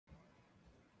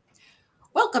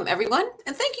Welcome, everyone,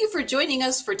 and thank you for joining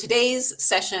us for today's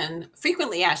session,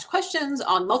 Frequently Asked Questions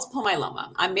on Multiple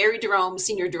Myeloma. I'm Mary DeRome,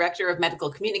 Senior Director of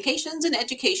Medical Communications and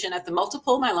Education at the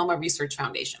Multiple Myeloma Research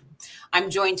Foundation. I'm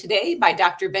joined today by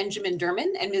Dr. Benjamin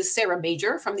Derman and Ms. Sarah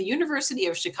Major from the University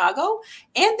of Chicago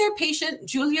and their patient,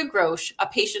 Julia Grosch, a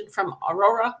patient from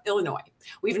Aurora, Illinois.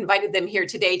 We've invited them here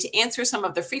today to answer some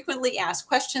of the frequently asked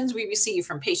questions we receive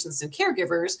from patients and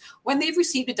caregivers when they've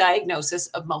received a diagnosis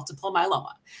of multiple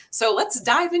myeloma. So let's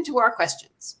dive into our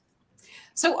questions.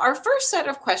 So our first set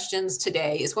of questions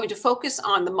today is going to focus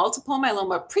on the multiple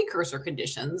myeloma precursor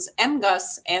conditions,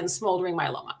 MGUS and smoldering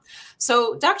myeloma.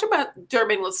 So Dr.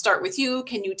 Derman, let's start with you.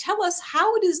 Can you tell us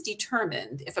how it is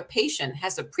determined if a patient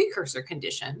has a precursor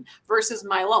condition versus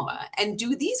myeloma? And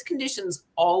do these conditions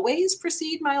always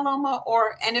precede myeloma,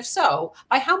 and if so,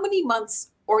 by how many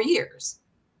months or years?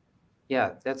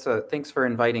 Yeah, thanks for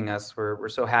inviting us. We're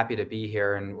so happy to be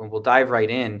here, and we'll dive right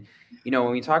in.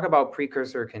 When we talk about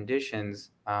precursor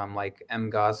conditions like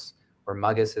MGUS or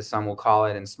MUGUS, as some will call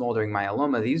it, and smoldering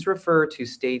myeloma, these refer to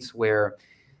states where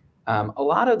a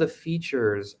lot of the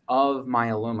features of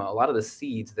myeloma, a lot of the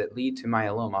seeds that lead to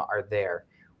myeloma are there.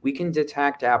 We can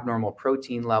detect abnormal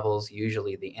protein levels,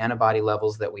 usually the antibody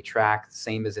levels that we track,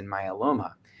 same as in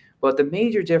myeloma. But the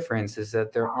major difference is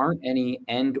that there aren't any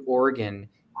end organ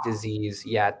disease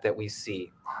yet that we see.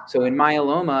 So in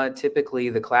myeloma, typically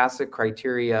the classic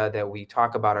criteria that we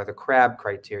talk about are the CRAB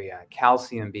criteria: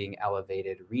 calcium being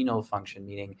elevated, renal function,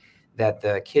 meaning that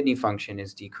the kidney function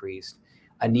is decreased,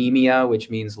 anemia, which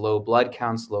means low blood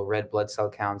counts, low red blood cell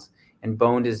counts, and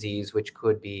bone disease, which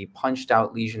could be punched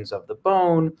out lesions of the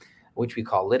bone, which we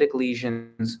call lytic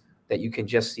lesions that you can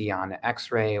just see on an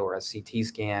X-ray or a CT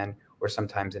scan or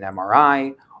sometimes an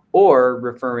MRI, or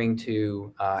referring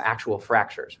to actual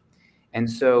fractures. And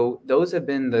so those have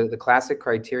been the classic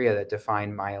criteria that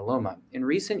define myeloma. In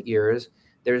recent years,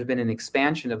 there's been an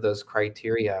expansion of those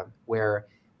criteria where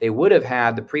they would have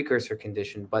had the precursor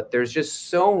condition, but there's just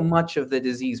so much of the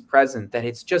disease present that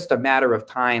it's just a matter of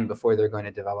time before they're going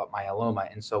to develop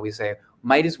myeloma. And so we say,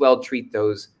 might as well treat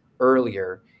those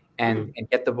earlier and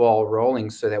get the ball rolling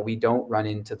so that we don't run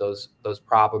into those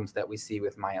problems that we see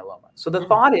with myeloma. So the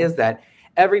thought is that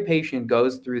every patient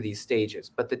goes through these stages,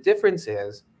 but the difference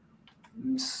is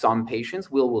some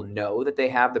patients will know that they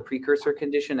have the precursor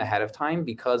condition ahead of time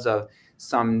because of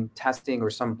some testing or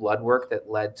some blood work that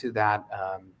led to that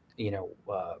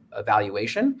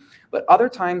evaluation. But other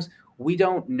times we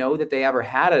don't know that they ever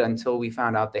had it until we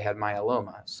found out they had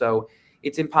myeloma. So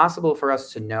it's impossible for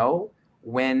us to know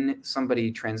when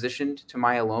somebody transitioned to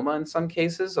myeloma in some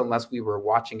cases, unless we were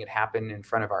watching it happen in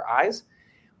front of our eyes.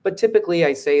 But typically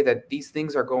I say that these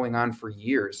things are going on for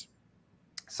years,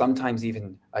 sometimes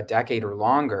even a decade or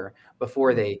longer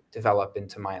before they develop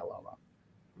into myeloma.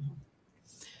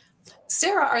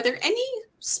 Sarah, are there any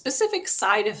specific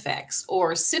side effects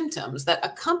or symptoms that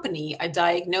accompany a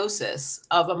diagnosis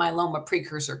of a myeloma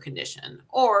precursor condition?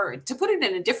 Or to put it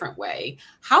in a different way,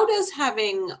 how does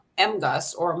having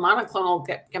MGUS or monoclonal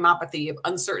gammopathy of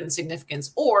uncertain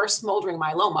significance or smoldering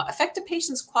myeloma affect a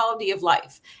patient's quality of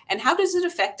life? And how does it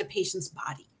affect a patient's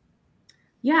body?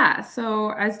 Yeah,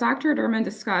 so as Dr. Derman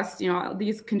discussed,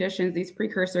 these conditions, these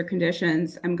precursor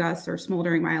conditions, MGUS or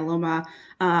smoldering myeloma,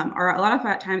 are a lot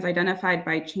of times identified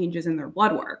by changes in their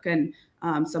blood work and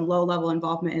some low-level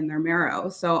involvement in their marrow.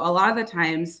 So a lot of the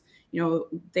times,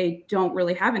 they don't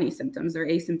really have any symptoms. They're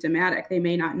asymptomatic. They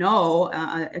may not know,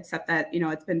 except that,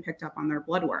 it's been picked up on their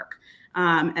blood work.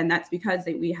 And that's because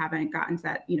we haven't gotten to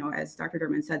that, as Dr.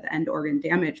 Derman said, the end organ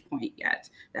damage point yet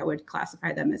that would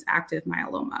classify them as active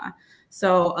myeloma.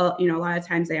 So, a lot of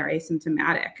times they are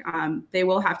asymptomatic. They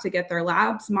will have to get their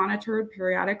labs monitored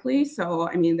periodically. So,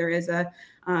 there is a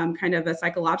kind of a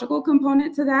psychological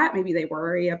component to that. Maybe they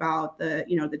worry about the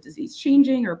disease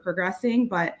changing or progressing,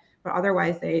 but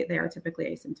otherwise they are typically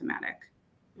asymptomatic.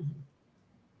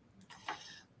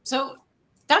 So,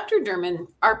 Dr. Derman,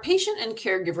 our patient and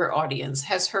caregiver audience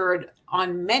has heard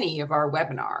on many of our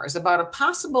webinars about a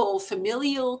possible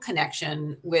familial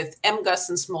connection with MGUS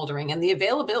and smoldering and the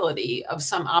availability of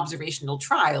some observational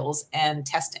trials and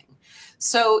testing.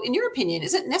 So in your opinion,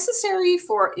 is it necessary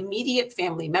for immediate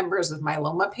family members of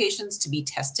myeloma patients to be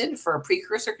tested for a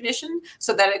precursor condition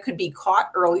so that it could be caught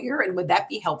earlier? And would that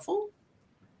be helpful?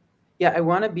 Yeah,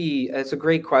 it's a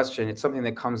great question. It's something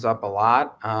that comes up a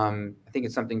lot. I think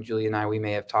it's something Julia and we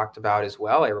may have talked about as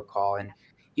well, I recall. And,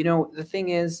 the thing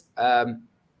is,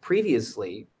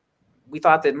 previously, we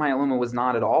thought that myeloma was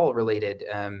not at all related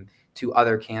to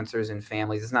other cancers in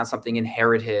families. It's not something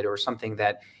inherited or something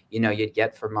that, you'd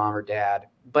get from mom or dad.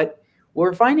 But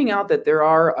we're finding out that there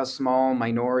are a small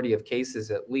minority of cases,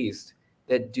 at least,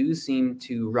 that do seem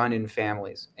to run in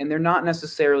families. And they're not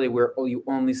necessarily where, oh, you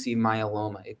only see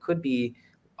myeloma. It could be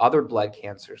other blood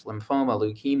cancers, lymphoma,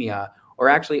 leukemia, or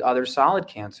actually other solid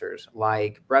cancers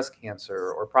like breast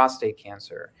cancer or prostate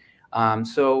cancer.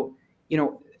 So, you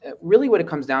know, really what it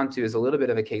comes down to is a little bit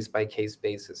of a case-by-case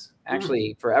basis.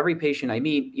 Actually, for every patient I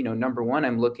meet, you know, number one,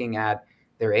 I'm looking at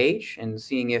their age and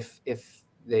seeing if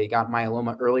they got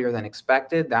myeloma earlier than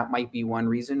expected. That might be one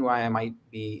reason why I might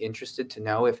be interested to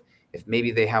know if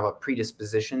maybe they have a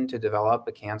predisposition to develop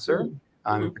a cancer,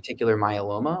 in particular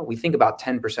myeloma. We think about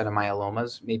 10% of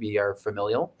myelomas maybe are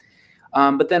familial.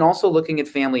 But then also looking at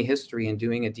family history and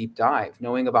doing a deep dive,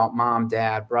 knowing about mom,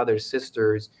 dad, brothers,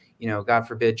 sisters, you know, God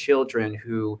forbid, children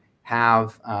who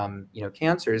have, you know,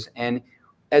 cancers. And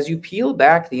as you peel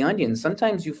back the onion,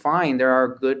 sometimes you find there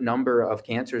are a good number of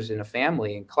cancers in a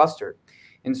family and clustered.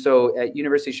 And so at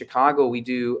University of Chicago, we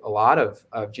do a lot of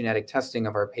genetic testing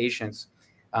of our patients,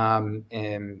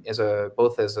 and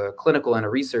both as a clinical and a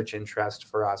research interest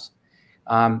for us.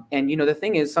 And, you know, the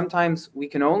thing is, sometimes we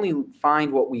can only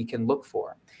find what we can look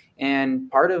for. And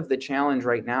part of the challenge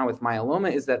right now with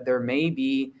myeloma is that there may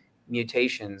be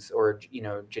mutations or, you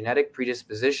know, genetic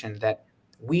predisposition that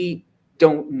we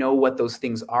don't know what those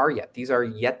things are yet. These are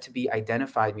yet to be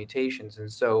identified mutations.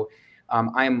 And so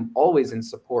I'm always in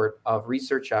support of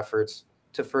research efforts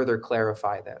to further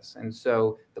clarify this. And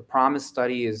so the PROMISE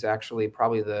study is actually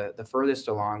probably the furthest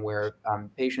along, where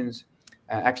patients,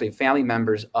 actually family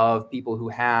members of people who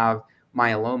have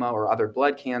myeloma or other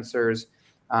blood cancers,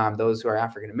 those who are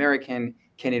African-American,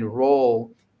 can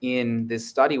enroll in this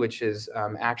study, which is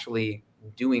actually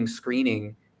doing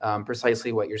screening,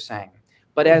 precisely what you're saying.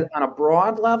 But on a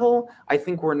broad level, I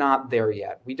think we're not there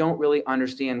yet. We don't really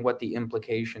understand what the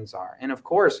implications are. And of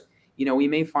course, you know, we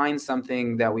may find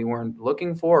something that we weren't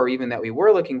looking for, or even that we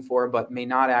were looking for, but may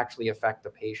not actually affect the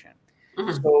patient.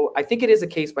 So I think it is a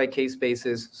case-by-case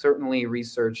basis. Certainly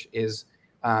research is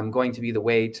going to be the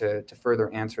way to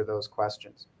further answer those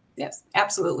questions. Yes,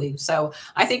 absolutely. So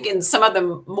I think in some of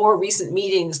the more recent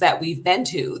meetings that we've been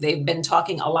to, they've been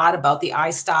talking a lot about the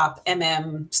iStop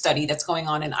study that's going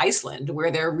on in Iceland,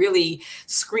 where they're really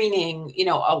screening, you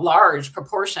know, a large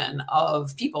proportion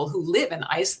of people who live in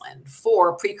Iceland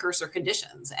for precursor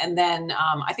conditions. And then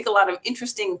I think a lot of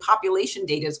interesting population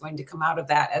data is going to come out of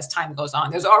that as time goes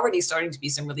on. There's already starting to be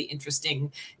some really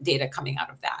interesting data coming out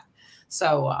of that.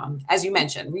 So as you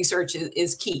mentioned, research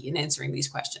is key in answering these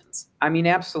questions. I mean,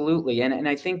 absolutely. And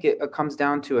I think it comes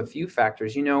down to a few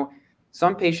factors. You know,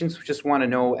 some patients just want to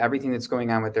know everything that's going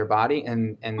on with their body,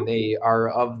 and they are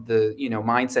of the, you know,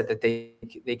 mindset that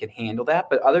they can handle that.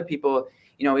 But other people,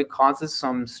 you know, it causes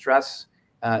some stress,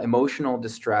 emotional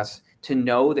distress to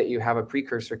know that you have a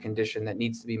precursor condition that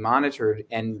needs to be monitored,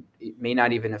 and it may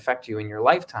not even affect you in your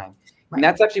lifetime. And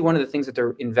that's actually one of the things that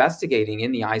they're investigating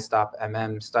in the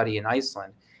iStop study in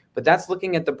Iceland. But that's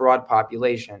looking at the broad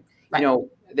population. You know,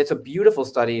 that's a beautiful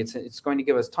study. It's going to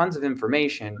give us tons of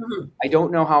information. I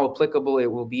don't know how applicable it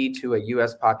will be to a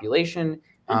U.S. population.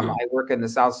 I work in the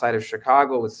south side of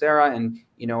Chicago with Sarah, and,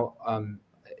 you know,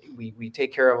 we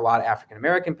take care of a lot of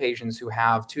African-American patients who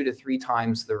have 2 to 3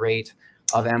 times the rate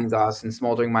of MGUS and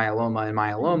smoldering myeloma and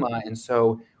myeloma. And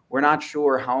so we're not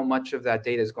sure how much of that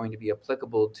data is going to be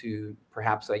applicable to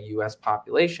perhaps a U.S.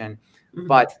 population,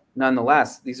 but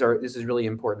nonetheless, this is really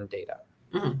important data.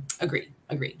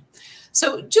 Agreed.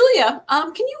 So, Julia,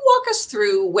 can you walk us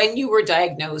through when you were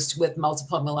diagnosed with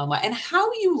multiple myeloma and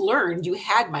how you learned you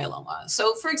had myeloma?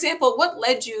 So, for example, what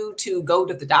led you to go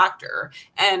to the doctor?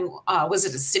 And was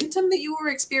it a symptom that you were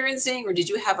experiencing, or did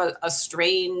you have a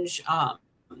strange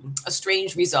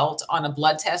result on a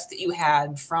blood test that you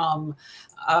had from,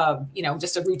 you know,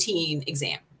 just a routine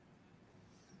exam?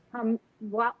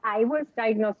 Well, I was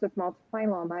diagnosed with multiple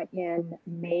myeloma in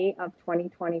May of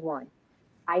 2021.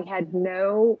 I had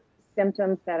no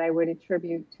symptoms that I would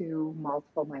attribute to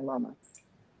multiple myeloma.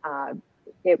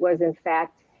 It was, in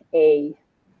fact, a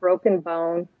broken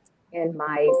bone in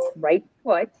my right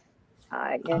foot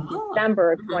in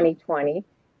December of 2020.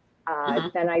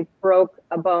 Then I broke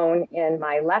a bone in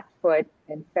my left foot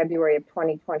in February of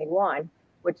 2021,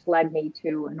 which led me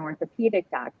to an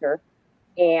orthopedic doctor.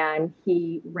 And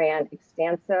he ran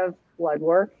extensive blood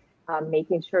work,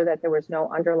 making sure that there was no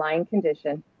underlying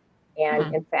condition.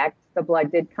 And in fact, the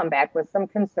blood did come back with some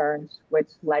concerns, which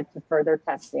led to further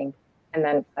testing and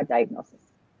then a diagnosis.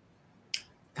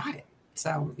 Got it.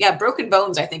 So yeah, broken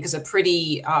bones, I think, is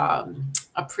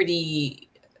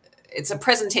it's a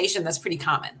presentation that's pretty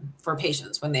common for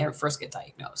patients when they first get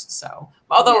diagnosed. So,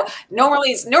 although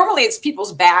normally it's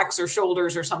people's backs or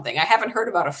shoulders or something. I haven't heard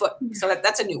about a foot, so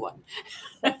that's a new one.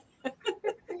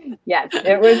 Yes,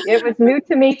 it was new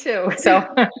to me too. So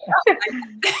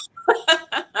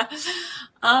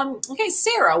okay,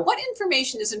 Sarah, what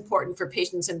information is important for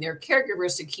patients and their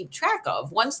caregivers to keep track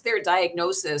of once their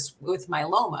diagnosis with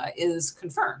myeloma is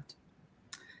confirmed?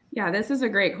 Yeah, this is a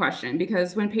great question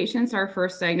because when patients are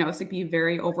first diagnosed, it can be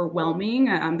very overwhelming.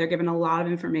 They're given a lot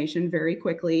of information very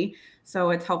quickly.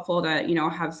 So it's helpful to,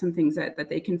 have some things that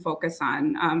they can focus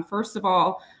on. First of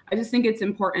all, I just think it's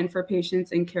important for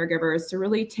patients and caregivers to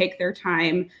really take their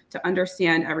time to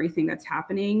understand everything that's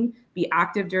happening, be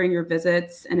active during your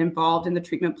visits and involved in the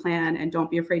treatment plan, and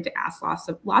don't be afraid to ask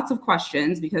lots of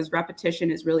questions because repetition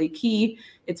is really key.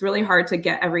 It's really hard to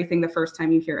get everything the first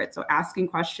time you hear it. So asking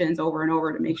questions over and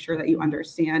over to make sure that you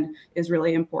understand is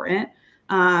really important.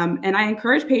 And I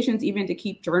encourage patients even to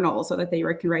keep journals so that they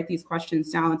can write these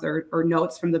questions down or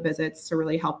notes from the visits to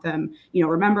really help them,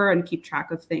 remember and keep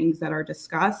track of things that are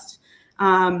discussed.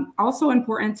 Also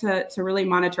important to really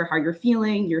monitor how you're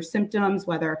feeling, your symptoms,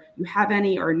 whether you have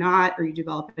any or not, or you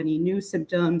develop any new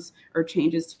symptoms or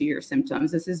changes to your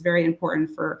symptoms. This is very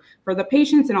important for the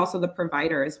patients and also the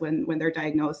providers when they're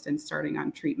diagnosed and starting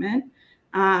on treatment.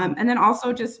 And then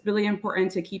also just really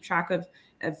important to keep track of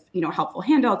helpful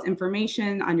handouts,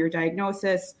 information on your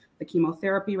diagnosis, the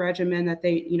chemotherapy regimen that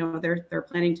they're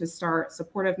planning to start,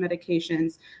 supportive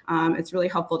medications. It's really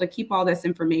helpful to keep all this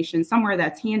information somewhere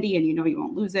that's handy and you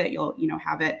won't lose it. You'll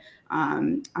have it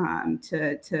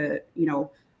to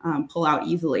pull out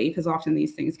easily because often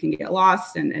these things can get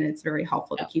lost and it's very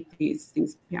helpful to keep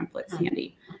these pamphlets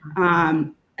handy.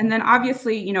 And then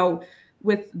obviously,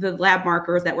 with the lab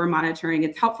markers that we're monitoring,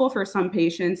 it's helpful for some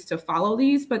patients to follow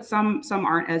these, but some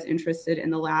aren't as interested in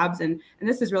the labs. And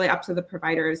this is really up to the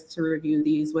providers to review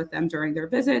these with them during their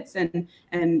visits and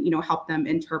help them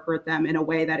interpret them in a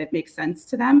way that it makes sense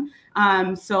to them.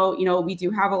 So we do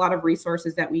have a lot of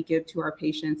resources that we give to our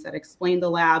patients that explain the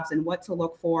labs and what to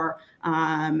look for,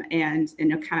 and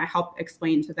kind of help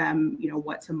explain to them,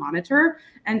 what to monitor.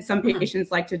 And some patients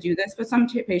like to do this, but some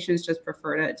patients just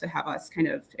prefer to have us kind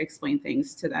of explain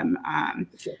things to them.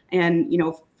 And,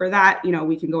 for that,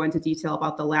 we can go into detail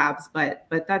about the labs, but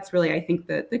that's really, I think,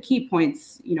 the key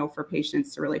points, for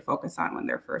patients to really focus on when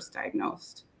they're first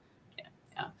diagnosed.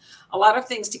 Yeah. A lot of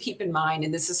things to keep in mind,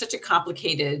 and this is such a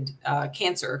complicated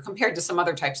cancer compared to some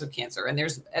other types of cancer. And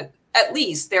there's at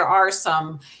least there are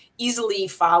some easily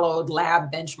followed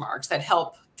lab benchmarks that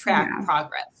help track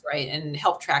progress, right, and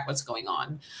help track what's going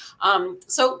on.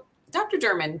 So, Dr.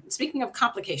 Derman, speaking of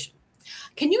complication,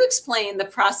 can you explain the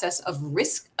process of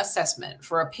risk assessment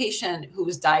for a patient who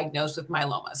is diagnosed with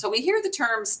myeloma? So we hear the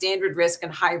terms standard risk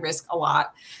and high risk a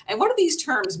lot. And what do these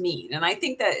terms mean? And I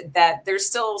think that there's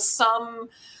still some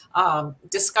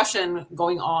discussion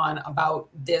going on about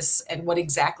this and what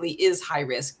exactly is high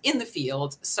risk in the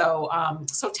field. So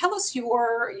tell us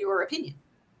your opinion.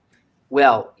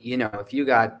 Well, if you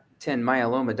got 10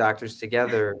 myeloma doctors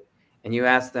together and you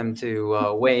ask them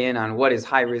to weigh in on what is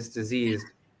high risk disease,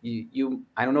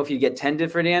 I don't know if you get 10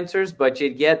 different answers, but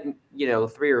you'd get,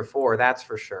 3 or 4, that's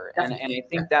for sure. And I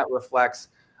think that reflects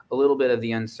a little bit of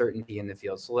the uncertainty in the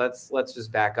field. So let's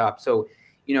just back up. So,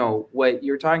 what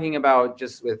you're talking about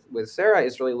just with Sarah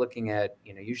is really looking at,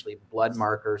 usually blood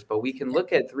markers, but we can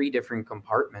look at 3 different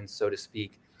compartments, so to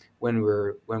speak, when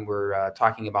we're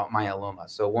talking about myeloma.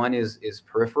 So one is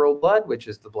peripheral blood, which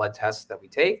is the blood tests that we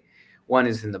take. One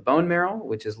is in the bone marrow,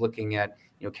 which is looking at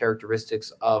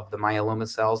characteristics of the myeloma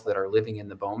cells that are living in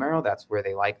the bone marrow. That's where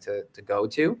they like to go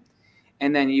to.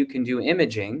 And then you can do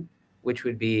imaging, which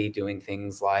would be doing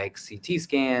things like CT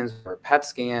scans or PET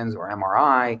scans or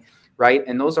MRI, right?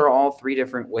 And those are all 3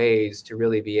 different ways to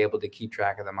really be able to keep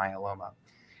track of the myeloma.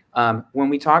 When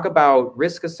we talk about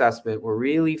risk assessment, we're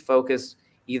really focused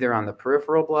either on the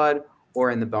peripheral blood or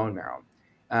in the bone marrow.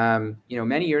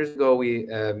 Many years ago,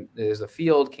 there's a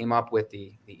field came up with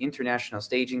the international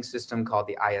staging system called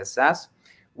the ISS,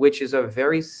 which is a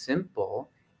very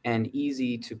simple and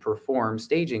easy to perform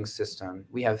staging system.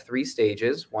 We have 3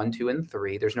 stages, 1, 2, and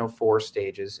 3. There's no 4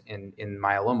 stages in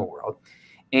myeloma world.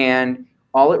 And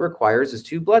all it requires is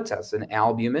 2 blood tests, an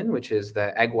albumin, which is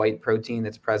the egg white protein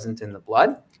that's present in the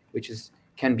blood, which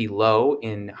can be low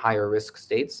in higher risk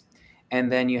states.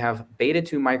 And then you have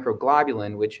beta-2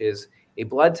 microglobulin, which is a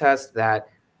blood test that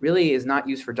really is not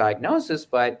used for diagnosis,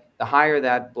 but the higher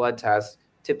that blood test,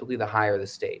 typically the higher the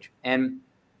stage. And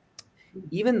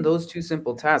even those 2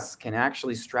 simple tests can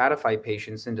actually stratify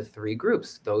patients into 3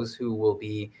 groups: those who will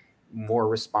be more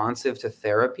responsive to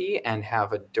therapy and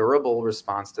have a durable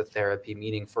response to therapy,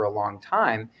 meaning for a long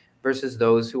time, versus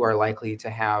those who are likely to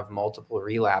have multiple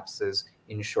relapses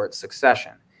in short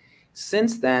succession.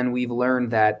 Since then, we've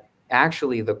learned that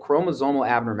actually the chromosomal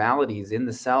abnormalities in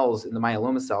the cells, in the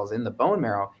myeloma cells, in the bone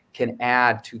marrow can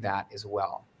add to that as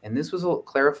well. And this was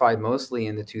clarified mostly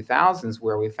in the 2000s,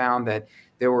 where we found that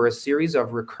there were a series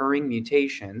of recurring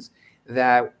mutations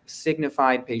that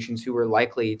signified patients who were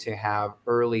likely to have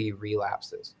early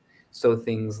relapses. So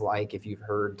things like, if you've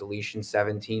heard, deletion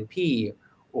 17p,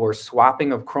 or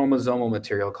swapping of chromosomal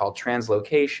material called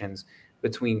translocations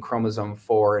between chromosome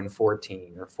 4 and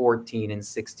 14, or 14 and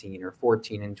 16, or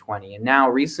 14 and 20. And now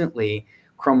recently,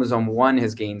 chromosome 1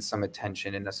 has gained some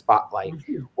attention in the spotlight,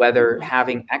 whether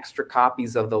having extra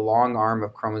copies of the long arm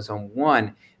of chromosome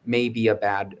 1 may be a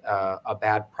bad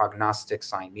prognostic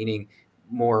sign, meaning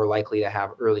more likely to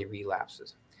have early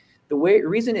relapses. The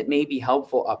reason it may be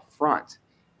helpful up front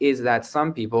is that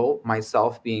some people,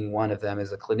 myself being one of them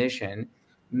as a clinician,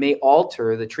 may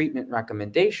alter the treatment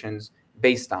recommendations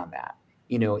based on that.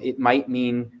 You know, it might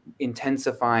mean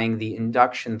intensifying the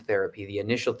induction therapy, the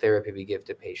initial therapy we give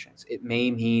to patients. It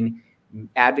may mean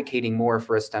advocating more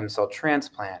for a stem cell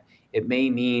transplant. It may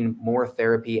mean more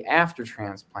therapy after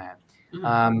transplant,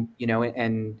 you know,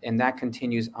 and that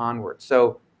continues onward.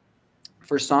 So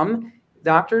for some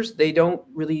doctors, they don't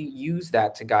really use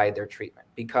that to guide their treatment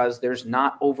because there's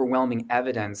not overwhelming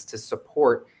evidence to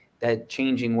support that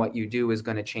changing what you do is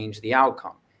going to change the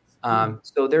outcome.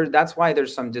 So that's why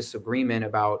there's some disagreement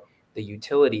about the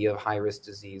utility of high-risk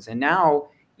disease. And now,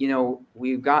 you know,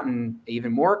 we've gotten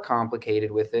even more complicated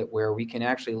with it, where we can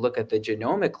actually look at the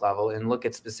genomic level and look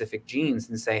at specific genes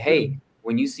and say, hey,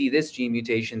 when you see this gene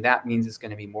mutation, that means it's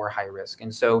going to be more high risk.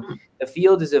 And so the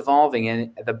field is evolving,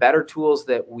 and the better tools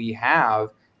that we have,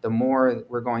 the more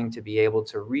we're going to be able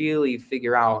to really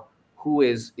figure out who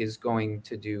is going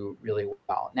to do really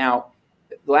well. Now,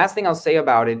 the last thing I'll say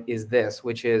about it is this,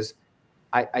 which is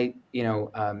I've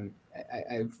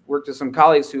worked with some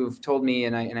colleagues who've told me,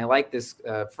 and I like this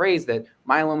phrase, that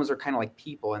myelomas are kind of like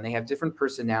people, and they have different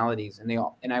personalities,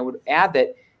 and I would add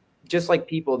that just like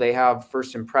people, they have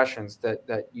first impressions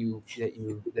that you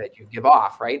give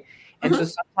off, right? And so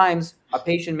sometimes a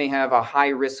patient may have a high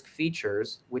risk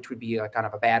features, which would be a kind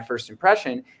of a bad first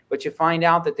impression, but you find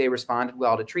out that they responded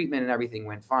well to treatment and everything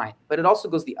went fine. But it also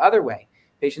goes the other way.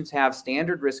 Patients have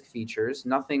standard risk features,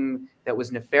 nothing that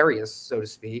was nefarious, so to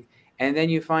speak, and then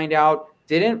you find out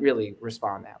didn't really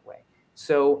respond that way.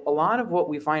 So a lot of what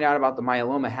we find out about the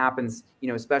myeloma happens, you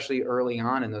know, especially early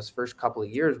on in those first couple of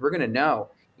years. We're going to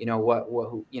know, you know, what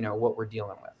we're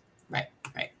dealing with. Right.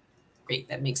 Great.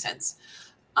 That makes sense.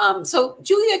 So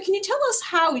Julia, can you tell us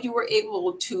how you were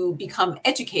able to become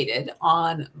educated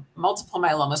on multiple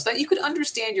myeloma so that you could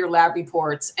understand your lab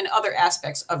reports and other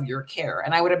aspects of your care?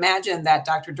 And I would imagine that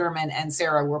Dr. Derman and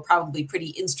Sarah were probably pretty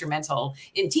instrumental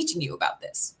in teaching you about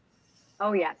this.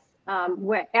 Oh, yes.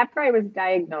 After I was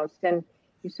diagnosed and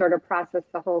you sort of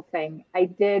processed the whole thing, I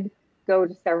did go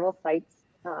to several sites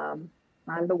on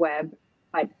the web,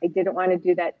 but I didn't want to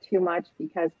do that too much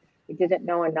because I didn't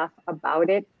know enough about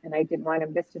it, and I didn't want to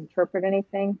misinterpret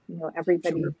anything. You know,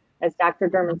 everybody, as Dr.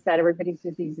 Derman said, everybody's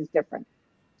disease is different.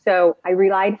 So I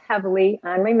relied heavily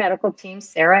on my medical team,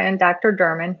 Sarah and Dr.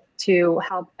 Derman, to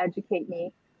help educate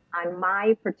me on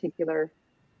my particular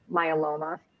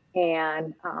myeloma.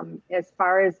 And as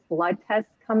far as blood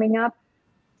tests coming up,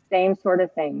 same sort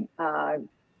of thing. I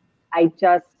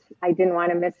didn't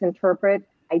want to misinterpret.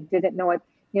 I didn't know it.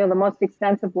 You know, the most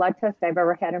extensive blood test I've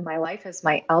ever had in my life is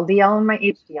my LDL and my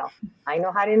HDL. I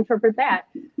know how to interpret that.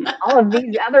 All of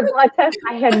these other blood tests,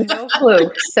 I had no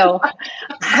clue. So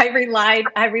I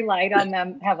relied on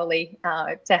them heavily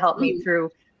to help me through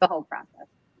the whole process.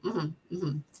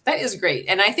 That is great.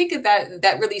 And I think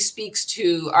that really speaks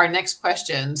to our next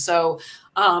question. So,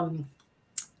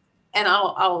 and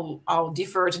I'll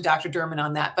defer to Dr. Derman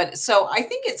on that. But so I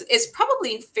think it's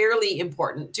probably fairly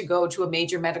important to go to a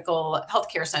major medical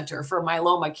healthcare center for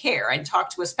myeloma care and talk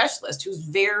to a specialist who's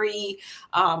very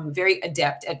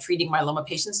adept at treating myeloma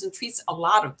patients and treats a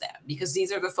lot of them, because these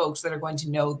are the folks that are going to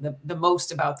know the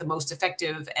most about the most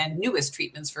effective and newest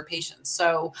treatments for patients.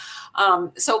 So,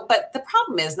 but the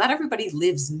problem is not everybody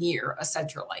lives near a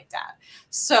center like that.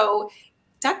 So,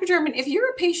 Dr. Derman, if you're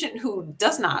a patient who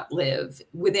does not live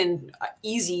within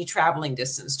easy traveling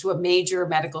distance to a major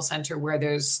medical center where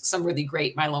there's some really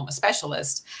great myeloma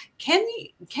specialist, can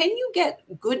you get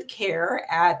good care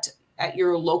at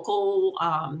your local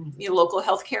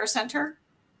healthcare center?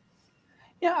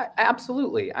 Yeah,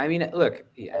 absolutely. I mean, look,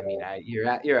 I mean,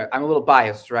 I'm a little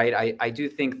biased, right? I do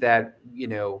think that, you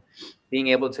know, being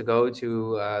able to go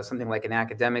to something like an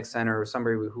academic center or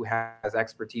somebody who has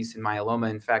expertise in myeloma.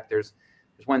 In fact, there's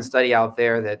one study out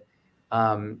there that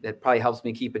that probably helps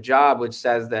me keep a job, which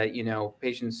says that, you know,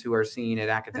 patients who are seen at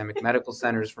academic medical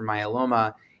centers for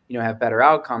myeloma, have better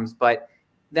outcomes. But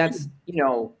that's,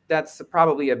 that's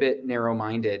probably a bit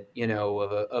narrow-minded,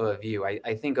 of a view.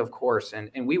 I think, of course,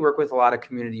 and we work with a lot of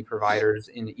community providers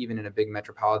even in a big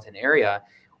metropolitan area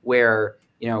where,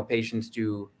 patients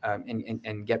do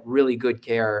and get really good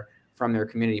care from their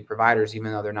community providers,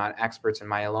 even though they're not experts in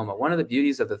myeloma. One of the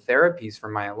beauties of the therapies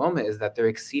for myeloma is that they're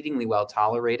exceedingly well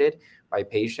tolerated by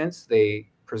patients. They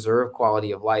preserve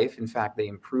quality of life. In fact, they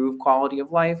improve quality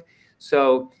of life.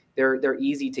 So they're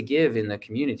easy to give in the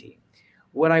community.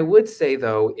 What I would say,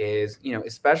 though, is,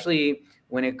 especially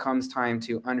when it comes time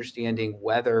to understanding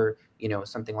whether,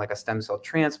 something like a stem cell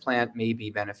transplant may be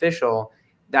beneficial,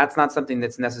 that's not something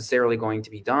that's necessarily going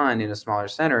to be done in a smaller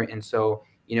center. And so,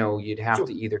 you'd have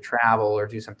to either travel or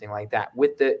do something like that.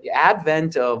 With the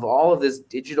advent of all of this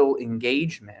digital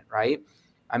engagement, right?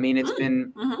 I mean, it's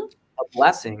been a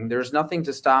blessing. There's nothing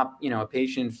to stop, a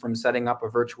patient from setting up a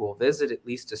virtual visit, at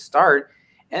least to start.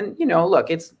 And, look,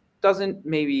 it doesn't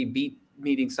maybe beat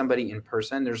meeting somebody in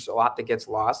person. There's a lot that gets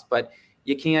lost, but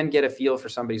you can get a feel for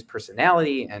somebody's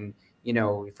personality and,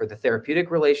 for the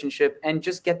therapeutic relationship, and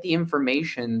just get the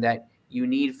information that you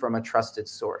need from a trusted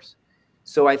source.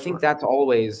 So I think that's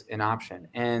always an option.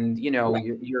 And,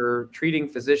 your treating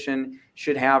physician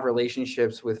should have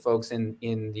relationships with folks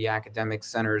in the academic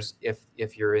centers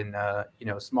if you're in,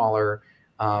 smaller,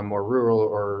 more rural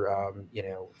or,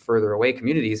 further away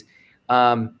communities.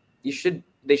 They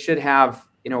should have,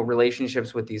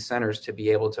 relationships with these centers to be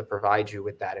able to provide you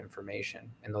with that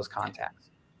information and those contacts.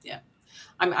 Yeah.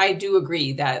 I do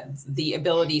agree that the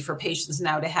ability for patients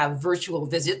now to have virtual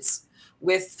visits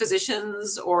with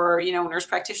physicians or, nurse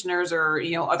practitioners or,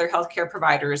 other healthcare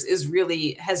providers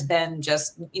has been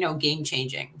just, game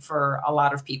changing for a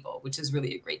lot of people, which is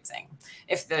really a great thing.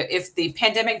 If the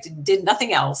pandemic did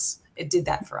nothing else, it did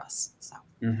that for us. So.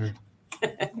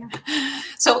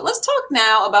 So let's talk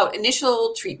now about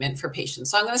initial treatment for patients.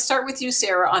 So I'm going to start with you,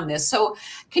 Sarah, on this. So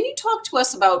can you talk to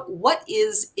us about what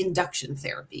is induction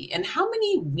therapy and how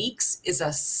many weeks is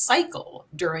a cycle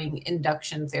during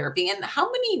induction therapy, and how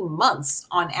many months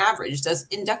on average does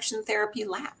induction therapy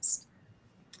last?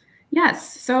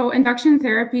 Yes. So induction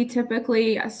therapy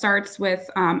typically starts with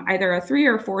either a 3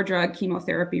 or 4 drug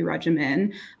chemotherapy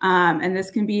regimen. And this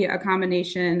can be a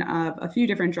combination of a few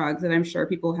different drugs that I'm sure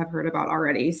people have heard about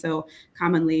already. So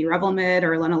commonly Revlimid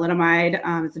or lenalidomide,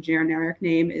 as a generic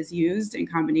name, is used in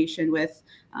combination with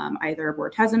either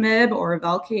bortezomib or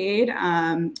Velcade,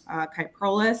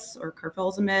 Kyprolis or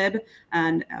carfilzomib,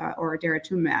 and or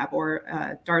daratumumab, or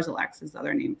Darzalex is the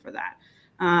other name for that.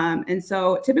 And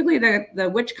so typically the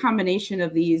which combination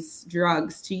of these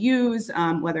drugs to use,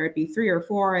 whether it be 3 or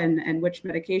 4 and which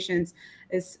medications,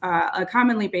 is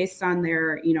commonly based on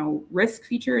their, risk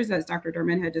features, as Dr.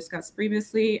 Derman had discussed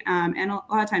previously. And a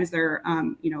lot of times their,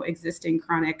 existing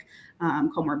chronic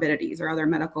comorbidities or other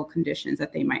medical conditions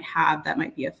that they might have that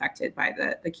might be affected by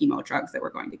the chemo drugs that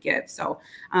we're going to give. So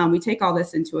we take all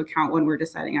this into account when we're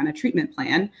deciding on a treatment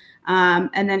plan.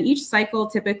 And then each cycle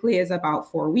typically is about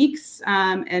 4 weeks.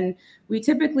 And we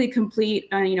typically complete,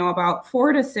 about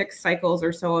 4 to 6 cycles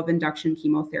or so of induction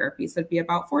chemotherapy. So it'd be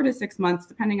about 4 to 6 months,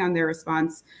 depending on their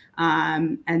response.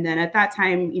 And then at that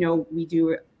time, we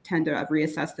do tend to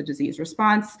reassess the disease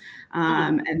response.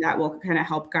 And that will kind of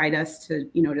help guide us to,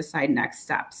 decide next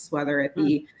steps, whether it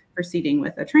be proceeding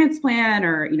with a transplant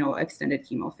or, extended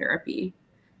chemotherapy.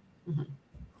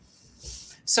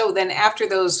 So then after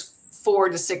those 4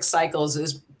 to 6 cycles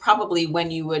is probably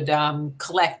when you would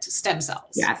collect stem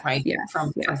cells, right?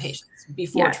 From patients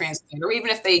before transplant, or even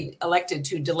if they elected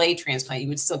to delay transplant, you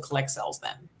would still collect cells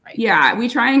then, right? Yeah, we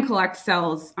try and collect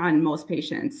cells on most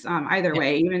patients, either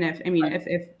way, even if,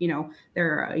 if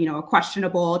they're, a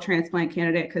questionable transplant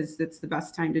candidate, because it's the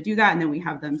best time to do that. And then we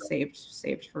have them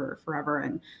saved for forever.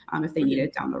 And if they need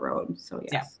it down the road. So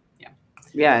yes.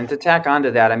 Yeah, and to tack onto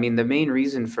that, I mean, the main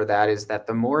reason for that is that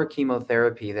the more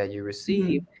chemotherapy that you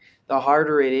receive, the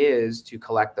harder it is to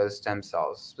collect those stem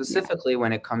cells. Specifically,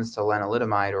 when it comes to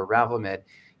lenalidomide or Revlimid,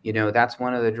 that's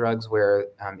one of the drugs where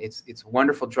it's a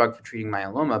wonderful drug for treating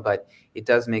myeloma, but it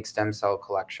does make stem cell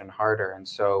collection harder. And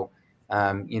so,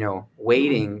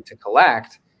 waiting to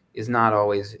collect is not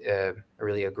always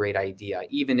really a great idea,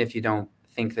 even if you don't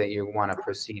think that you want to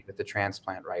proceed with the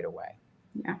transplant right away.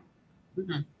 Yeah.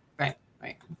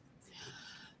 Right.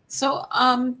 So,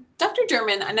 Dr.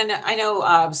 Derman, and then I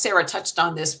know Sarah touched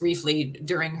on this briefly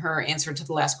during her answer to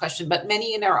the last question, but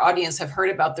many in our audience have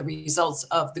heard about the results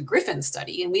of the Griffin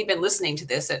study, and we've been listening to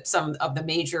this at some of the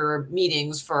major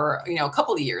meetings for a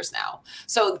couple of years now.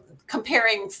 So,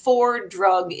 comparing 4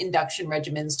 drug induction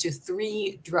regimens to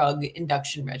 3 drug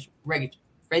induction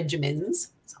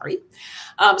regimens.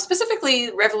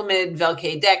 specifically Revlimid,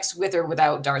 Velcade, Dex, with or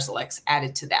without Darzalex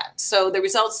added to that. So the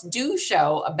results do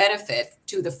show a benefit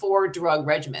to the 4-drug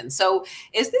regimen. So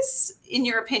is this, in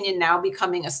your opinion, now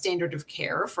becoming a standard of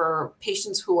care for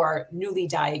patients who are newly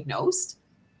diagnosed?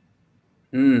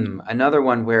 Another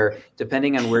one where,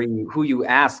 depending on who you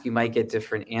ask, you might get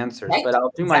different answers. Right. But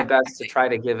I'll do my best to try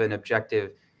to give an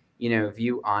objective,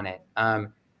 view on it.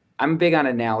 I'm big on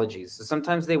analogies. So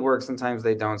sometimes they work, sometimes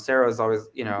they don't. Sarah is always,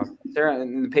 Sarah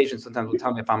and the patient sometimes will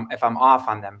tell me if I'm off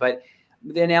on them. But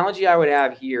the analogy I would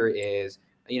have here is,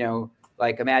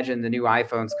 like imagine the new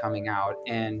iPhone's coming out,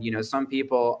 and some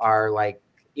people are like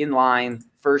in line,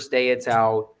 first day it's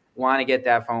out, want to get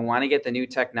that phone, want to get the new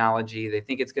technology. They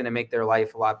think it's going to make their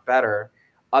life a lot better.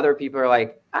 Other people are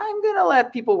like, I'm going to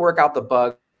let people work out the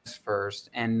bugs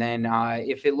first, and then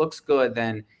if it looks good,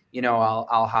 then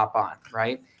I'll hop on,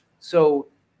 right? So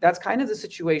that's kind of the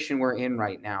situation we're in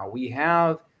right now. We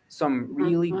have some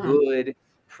really good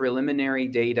preliminary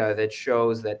data that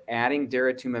shows that adding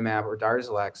daratumumab or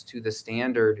Darzalex to the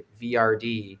standard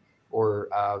VRD or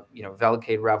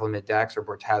Velcade, Revlimid, Dex, or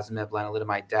bortezomib,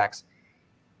 lenalidomide, Dex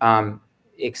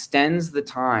extends the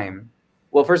time.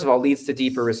 Well, first of all, leads to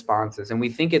deeper responses, and we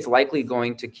think it's likely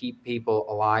going to keep people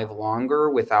alive longer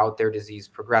without their disease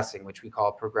progressing, which we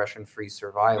call progression-free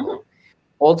survival.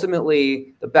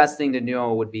 Ultimately, the best thing to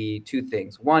know would be 2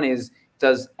 things. One is,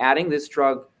 does adding this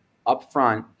drug up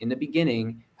front in the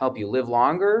beginning help you live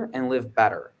longer and live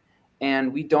better?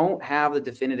 And we don't have the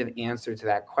definitive answer to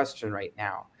that question right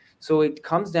now. So it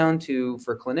comes down to,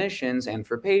 for clinicians and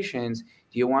for patients,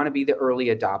 do you want to be the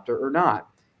early adopter or not?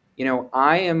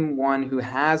 I am one who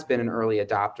has been an early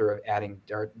adopter of adding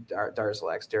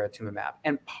Darzalex, daratumumab.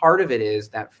 And part of it is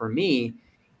that for me,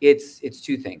 it's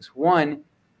 2 things. One,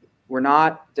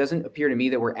 doesn't appear to me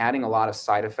that we're adding a lot of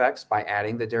side effects by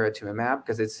adding the daratumumab,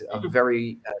 because it's a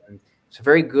very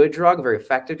good drug, a very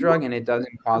effective drug, and it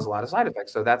doesn't cause a lot of side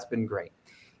effects. So that's been great.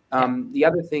 The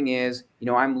other thing is,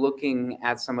 I'm looking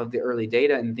at some of the early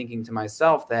data and thinking to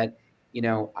myself that,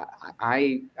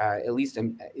 I at least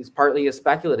it's partly a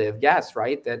speculative guess,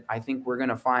 right? That I think we're going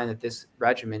to find that this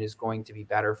regimen is going to be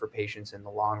better for patients in the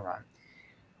long run.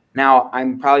 Now,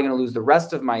 I'm probably going to lose the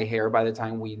rest of my hair by the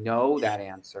time we know that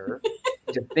answer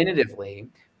definitively.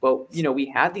 But, we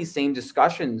had these same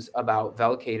discussions about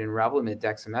Velcade and Revlimid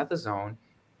dexamethasone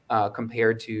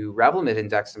compared to Revlimid and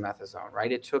dexamethasone,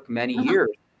 right? It took many years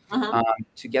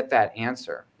to get that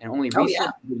answer. And only recently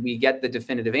did we get the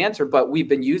definitive answer, but we've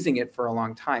been using it for a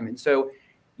long time. And so,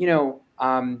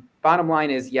 bottom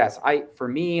line is, yes, for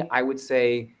me, I would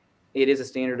say it is a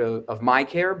standard of my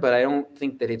care, but I don't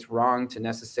think that it's wrong to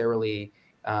necessarily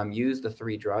use the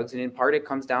 3 drugs. And in part, it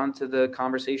comes down to the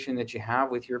conversation that you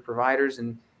have with your providers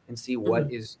and see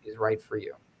what is right for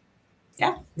you.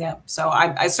 Yeah. So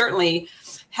I certainly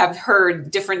have heard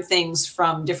different things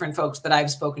from different folks that I've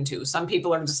spoken to. Some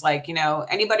people are just like,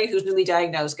 anybody who's newly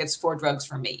diagnosed gets 4 drugs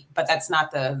from me, but that's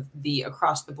not the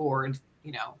across the board,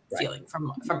 feeling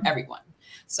from everyone.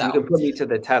 So you can put me to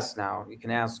the test now. You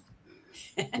can ask,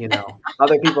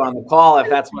 other people on the call if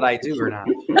that's what I do or not.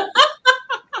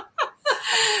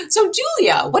 So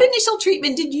Julia, what initial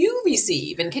treatment did you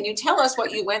receive? And can you tell us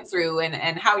what you went through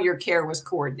and how your care was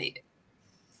coordinated?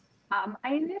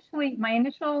 My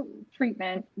initial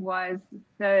treatment was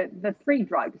the 3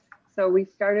 drugs. So we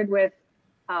started with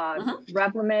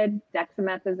Revlimid,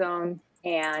 dexamethasone,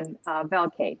 and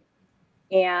Velcade.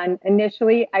 And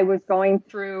initially, I was going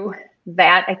through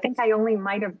that. I think I only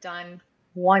might have done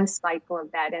 1 cycle of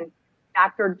that. And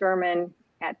Dr. Derman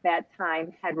at that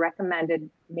time had recommended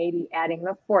maybe adding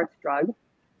the 4th drug,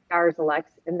 Darzalex,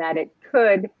 and that it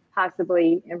could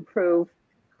possibly improve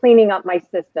cleaning up my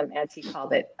system, as he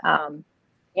called it.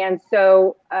 And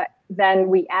so then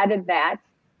we added that.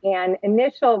 And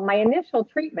my initial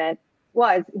treatment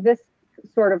was, this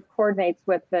sort of coordinates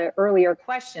with the earlier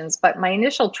questions, but my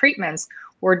initial treatments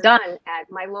were done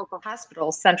at my local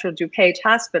hospital, Central DuPage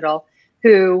Hospital,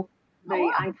 who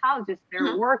the oncologist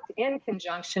there worked in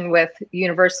conjunction with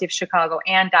University of Chicago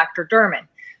and Dr. Derman.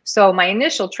 So my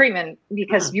initial treatment,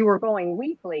 because you were going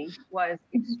weekly, was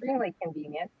extremely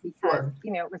convenient because,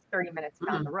 it was 30 minutes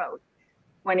down the road.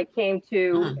 When it came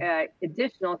to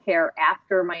additional care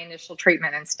after my initial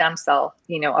treatment in stem cell,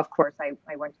 of course,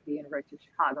 I went to the University of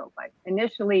Chicago. But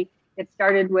initially, it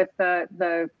started with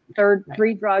the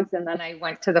 3 drugs, and then I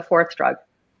went to the 4th drug.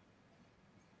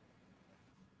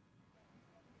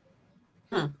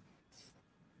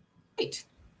 Great.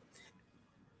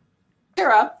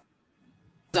 Sarah,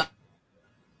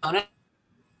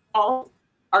 all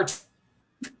our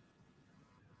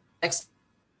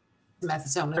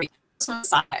dexamethasone, some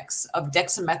side effects of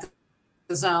dexamethasone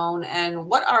dexamethasone, and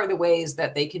what are the ways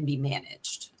that they can be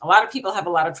managed? A lot of people have a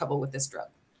lot of trouble with this drug.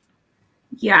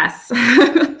 Yes,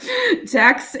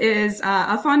 Dex is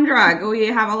a fun drug. We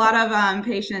have a lot of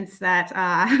patients that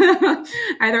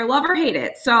either love or hate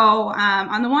it. So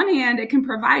on the one hand, it can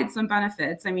provide some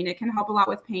benefits. I mean, it can help a lot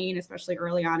with pain, especially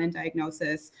early on in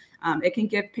diagnosis. It can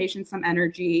give patients some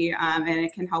energy, and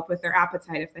it can help with their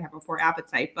appetite if they have a poor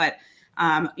appetite. But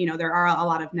you know, there are a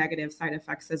lot of negative side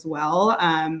effects as well.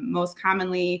 Most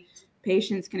commonly,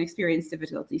 patients can experience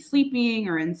difficulty sleeping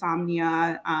or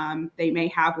insomnia. They may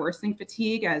have worsening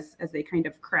fatigue as they kind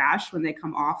of crash when they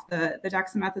come off the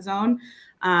dexamethasone.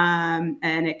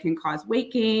 And it can cause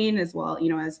weight gain as well, you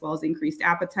know, as well as increased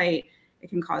appetite. It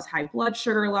can cause high blood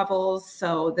sugar levels.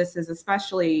 So this is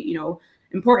especially, you know,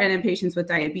 important in patients with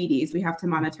diabetes. We have to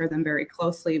monitor them very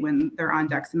closely when they're on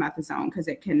dexamethasone because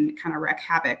it can kind of wreak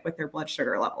havoc with their blood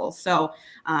sugar levels. So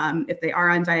if they are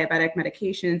on diabetic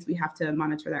medications, we have to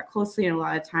monitor that closely. And a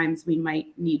lot of times we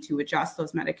might need to adjust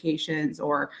those medications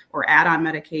or add on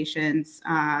medications.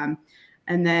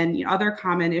 And then, you know, other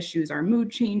common issues are mood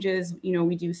changes. You know,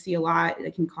 we do see a lot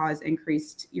that can cause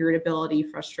increased irritability,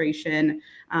 frustration,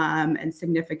 and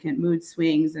significant mood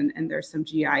swings. And there's some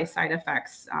GI side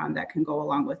effects that can go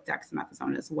along with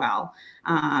dexamethasone as well.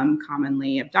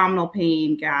 Commonly abdominal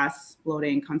pain, gas,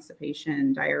 bloating,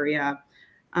 constipation, diarrhea.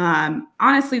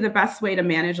 Honestly, the best way to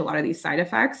manage a lot of these side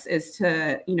effects is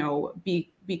to, you know, be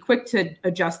quick to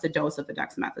adjust the dose of the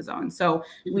dexamethasone. So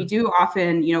we do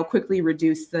often, you know, quickly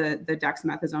reduce the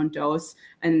dexamethasone dose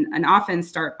and often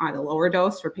start on a lower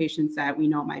dose for patients that we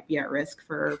know might be at risk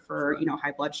for you know,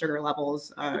 high blood sugar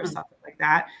levels or something like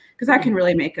that, because that can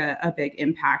really make a big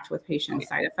impact with patient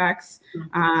side effects.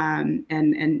 And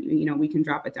you know, we can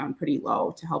drop it down pretty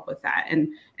low to help with that. And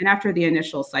after the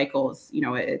initial cycles, you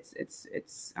know,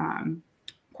 it's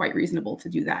quite reasonable to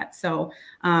do that. So,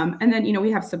 and then, you know,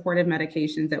 we have supportive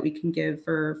medications that we can give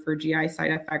for GI side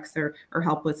effects or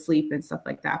help with sleep and stuff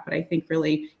like that. But I think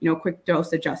really, you know, quick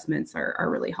dose adjustments are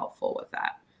really helpful with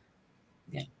that.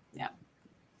 Yeah, yeah.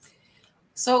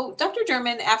 So, Dr.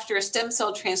 Derman, after a stem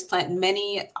cell transplant,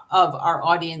 many of our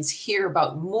audience hear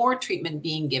about more treatment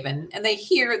being given, and they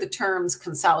hear the terms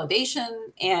consolidation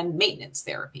and maintenance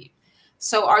therapy.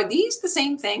 So are these the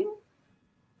same thing?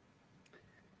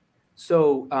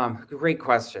 So great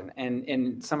question.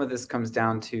 And some of this comes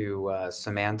down to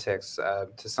semantics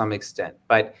to some extent.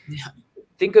 But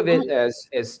think of it as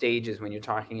stages when you're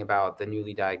talking about the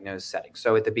newly diagnosed setting.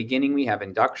 So at the beginning, we have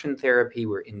induction therapy.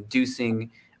 We're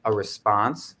inducing a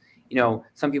response. You know,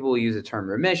 some people will use the term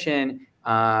remission.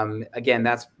 Again,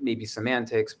 that's maybe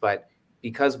semantics, but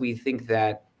because we think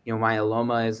that, you know,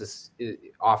 myeloma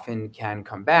often can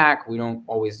come back, we don't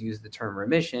always use the term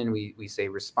remission. We say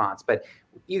response. But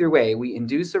either way, we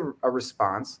induce a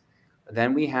response.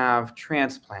 Then we have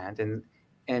transplant.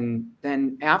 And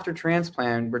then after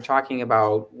transplant, we're talking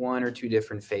about one or two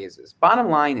different phases. Bottom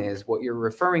line is what you're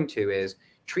referring to is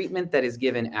treatment that is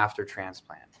given after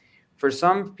transplant. For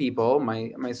some people,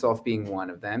 myself being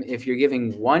one of them, if you're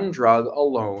giving one drug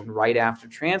alone right after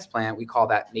transplant, we call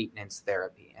that maintenance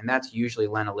therapy. And that's usually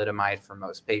lenalidomide for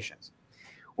most patients.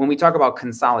 When we talk about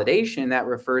consolidation, that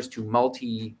refers to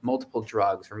multiple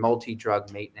drugs or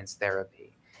multi-drug maintenance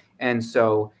therapy. And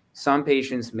so some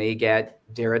patients may get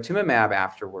daratumumab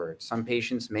afterwards. Some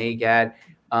patients may get,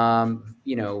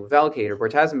 you know, Velcade or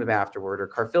bortezomib afterward or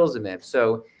carfilzomib.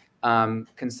 So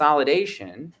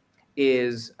consolidation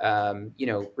is, you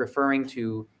know, referring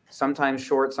to sometimes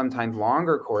short, sometimes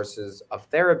longer courses of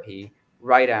therapy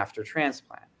right after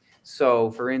transplant.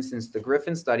 So, for instance, the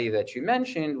Griffin study that you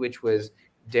mentioned, which was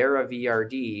Dara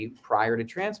VRD prior to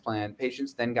transplant,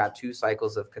 patients then got 2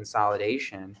 cycles of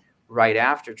consolidation right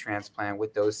after transplant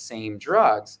with those same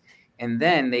drugs. And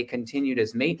then they continued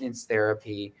as maintenance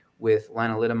therapy with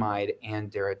lenalidomide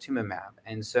and daratumumab.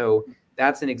 And so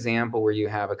that's an example where you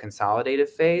have a consolidative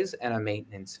phase and a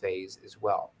maintenance phase as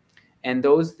well. And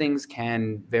those things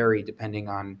can vary depending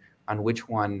on which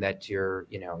one that you're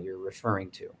referring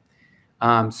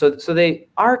to. So they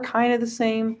are kind of the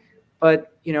same,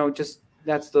 but, you know, just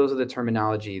those are the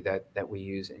terminology that we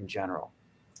use in general.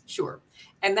 Sure.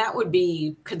 And that would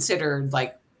be considered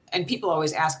like, and people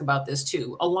always ask about this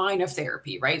too, a line of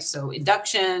therapy, right? So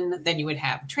induction, then you would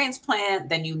have transplant,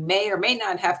 then you may or may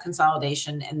not have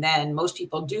consolidation, and then most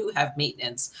people do have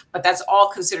maintenance, but that's all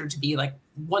considered to be like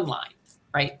one line,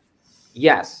 right?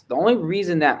 Yes. The only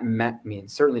reason that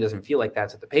certainly doesn't feel like that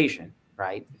to the patient,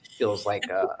 right? It feels like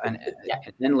an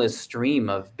endless stream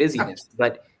of busyness.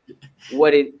 But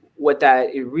what that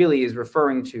really is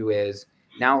referring to is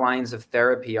now lines of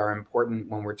therapy are important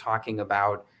when we're talking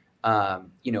about,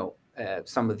 you know,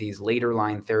 some of these later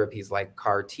line therapies like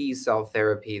CAR T cell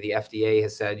therapy, the FDA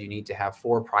has said you need to have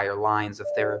 4 prior lines of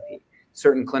therapy.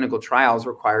 Certain clinical trials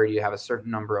require you to have a certain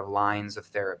number of lines of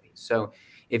therapy. So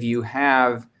if you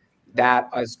have that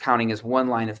as counting as 1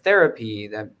 line of therapy,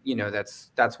 then, you know,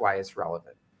 that's why it's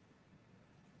relevant.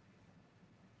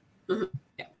 Mm-hmm.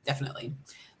 Yeah, definitely.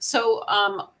 So,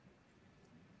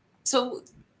 so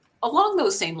along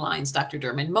those same lines, Dr.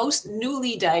 Derman, most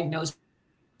newly diagnosed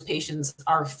patients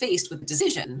are faced with the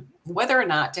decision whether or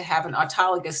not to have an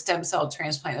autologous stem cell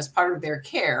transplant as part of their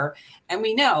care. And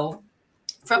we know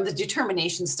from the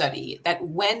determination study that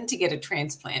when to get a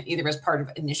transplant, either as part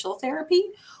of initial therapy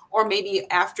or maybe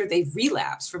after they've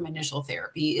relapsed from initial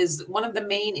therapy, is one of the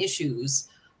main issues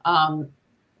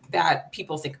that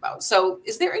people think about. So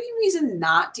is there any reason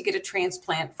not to get a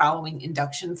transplant following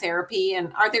induction therapy?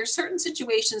 And are there certain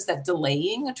situations that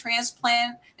delaying a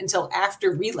transplant until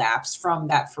after relapse from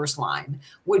that first line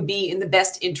would be in the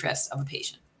best interest of a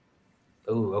patient?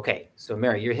 Oh, okay. So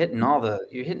Mary, you're hitting all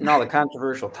the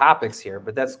controversial topics here,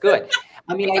 but that's good.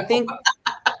 I mean, I think,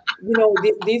 you know,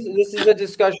 this is a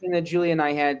discussion that Julia and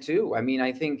I had too. I mean,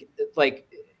 I think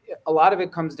like a lot of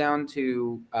it comes down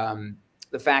to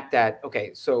the fact that,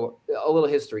 okay, so a little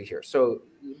history here. So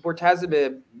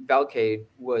bortezomib Velcade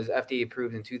was FDA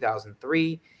approved in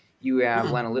 2003. You have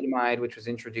lenalidomide, which was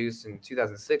introduced in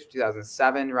 2006,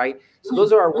 2007, right? So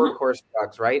those are our workhorse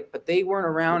drugs, right? But they weren't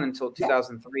around until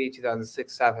 2003,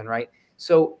 2006, 7, right?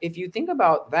 So if you think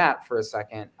about that for a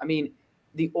second, I mean,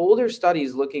 the older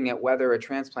studies looking at whether a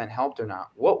transplant helped or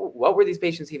not, what were these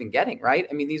patients even getting, right?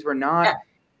 I mean, these were not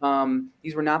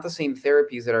the same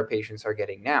therapies that our patients are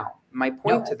getting now. My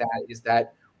point to that is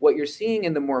that what you're seeing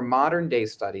in the more modern day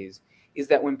studies is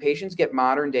that when patients get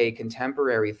modern day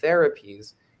contemporary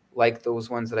therapies, like those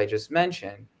ones that I just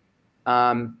mentioned,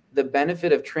 the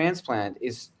benefit of transplant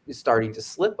is starting to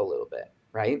slip a little bit,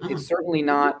 right? It's certainly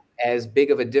not as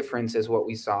big of a difference as what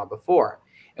we saw before.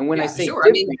 And when I say sure,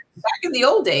 I mean, back in the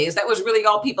old days, that was really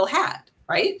all people had,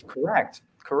 right? Correct.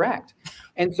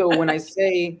 And so when I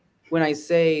say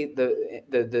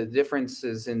the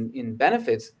differences in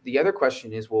benefits, the other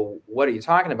question is, well, what are you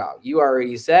talking about? You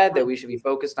already said that we should be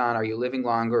focused on, are you living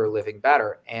longer or living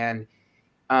better? And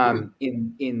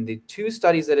in the 2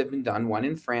 studies that have been done, one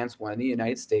in France, one in the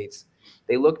United States,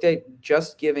 they looked at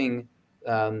just giving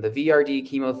the VRD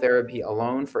chemotherapy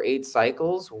alone for 8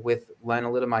 cycles with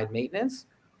lenalidomide maintenance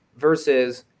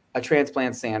versus a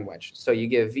transplant sandwich. So you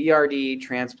give VRD,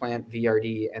 transplant,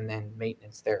 VRD, and then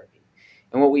maintenance therapy.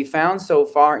 And what we found so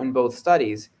far in both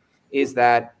studies is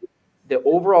that the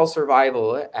overall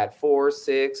survival at 4,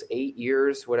 6, 8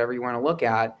 years, whatever you want to look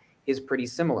at, is pretty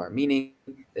similar, meaning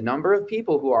the number of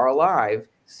people who are alive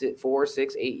 4,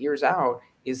 6, 8 years out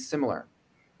is similar.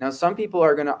 Now, some people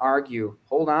are going to argue,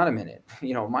 hold on a minute,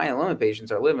 you know, myeloma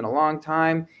patients are living a long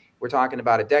time. We're talking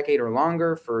about a decade or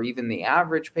longer for even the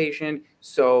average patient.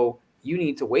 So you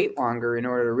need to wait longer in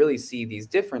order to really see these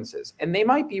differences. And they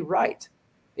might be right.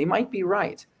 They might be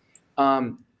right.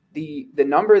 The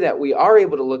number that we are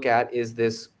able to look at is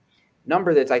this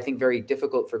number that's, I think, very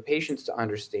difficult for patients to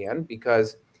understand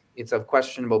because it's of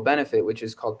questionable benefit, which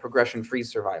is called progression-free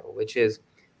survival, which is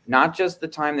not just the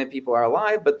time that people are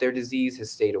alive, but their disease has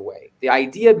stayed away. The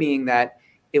idea being that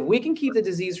if we can keep the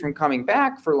disease from coming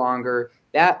back for longer,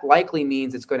 that likely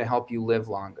means it's going to help you live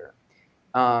longer.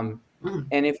 And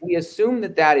if we assume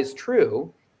that that is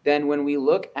true, then when we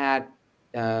look at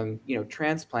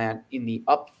transplant in the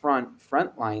upfront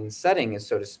frontline setting,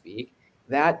 so to speak,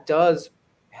 that does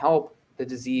help the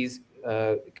disease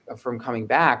from coming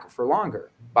back for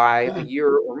longer by a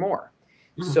year or more.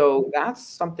 So that's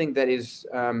something that is,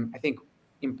 I think,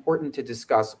 important to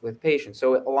discuss with patients.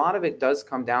 So a lot of it does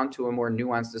come down to a more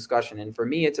nuanced discussion. And for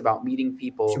me, it's about meeting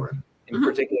people, in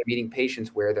particular, meeting patients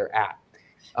where they're at.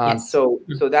 So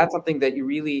that's something that you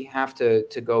really have to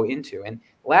go into. And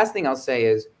last thing I'll say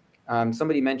is,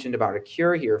 somebody mentioned about a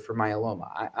cure here for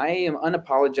myeloma. I am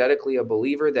unapologetically a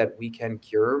believer that we can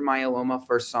cure myeloma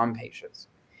for some patients.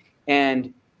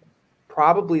 And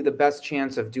probably the best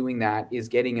chance of doing that is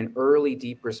getting an early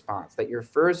deep response, that your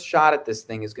first shot at this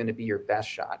thing is going to be your best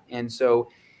shot. And so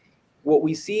what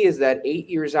we see is that 8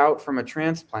 years out from a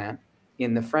transplant,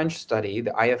 in the French study,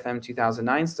 the IFM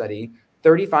 2009 study,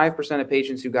 35% of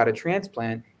patients who got a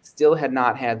transplant still had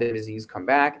not had the disease come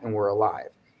back and were alive.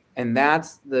 And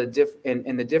that's the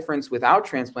the difference without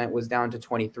transplant was down to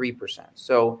 23%.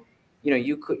 So,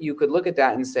 you could look at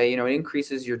that and say, it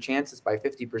increases your chances by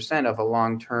 50% of a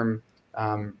long-term,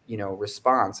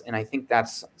 response. And I think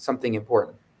that's something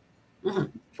important.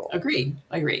 Agreed.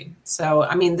 So,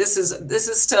 I mean, this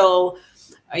is still,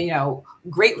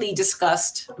 greatly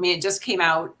discussed. I mean, it just came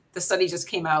out the study just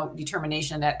came out,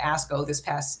 determination at ASCO this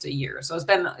past year. So it's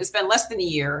been less than a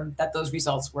year that those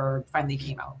results finally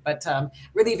came out. But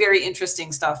really very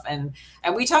interesting stuff, and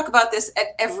we talk about this at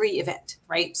every event,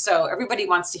 right? So everybody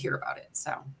wants to hear about it.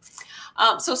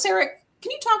 So Sarah, can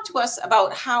you talk to us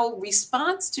about how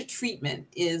response to treatment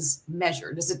is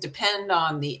measured? Does it depend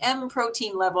on the M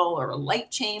protein level or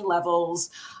light chain levels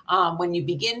when you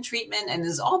begin treatment? And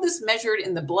is all this measured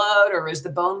in the blood, or is the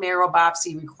bone marrow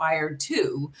biopsy required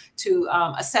too to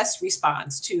assess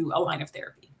response to a line of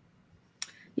therapy?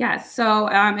 Yes, so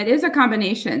it is a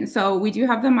combination. So we do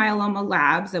have the myeloma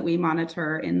labs that we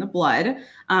monitor in the blood.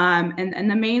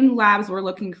 And the main labs we're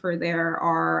looking for there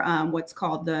are what's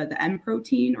called the M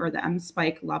protein, or the M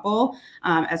spike level,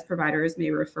 as providers may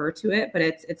refer to it, but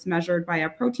it's measured by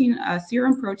a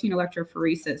serum protein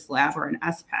electrophoresis lab, or an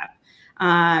SPEP.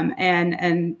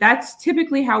 And that's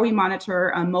typically how we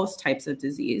monitor most types of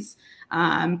disease.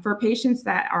 For patients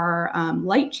that are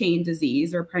light chain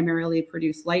disease, or primarily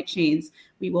produce light chains,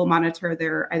 we will monitor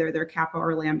either their kappa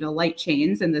or lambda light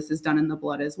chains, and this is done in the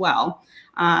blood as well.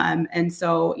 And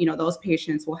so, those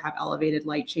patients will have elevated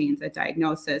light chains at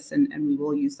diagnosis, and we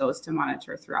will use those to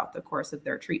monitor throughout the course of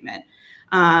their treatment.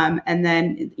 And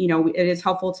then, it is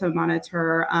helpful to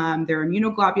monitor their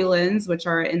immunoglobulins, which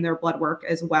are in their blood work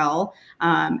as well.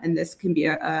 And this can be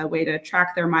a way to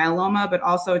track their myeloma, but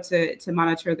also to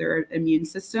monitor their immune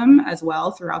system as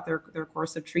well throughout their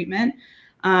course of treatment.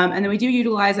 And then we do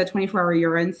utilize a 24-hour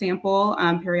urine sample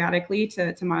periodically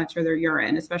to monitor their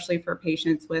urine, especially for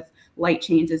patients with light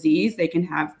chain disease. They can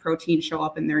have protein show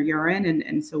up in their urine,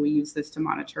 and so we use this to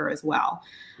monitor as well.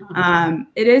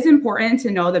 It is important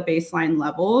to know the baseline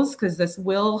levels, because this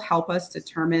will help us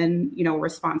determine,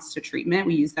 response to treatment.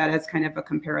 We use that as kind of a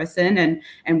comparison,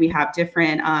 and we have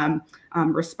different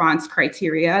response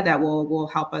criteria that will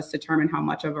help us determine how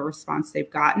much of a response they've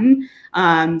gotten.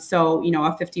 So,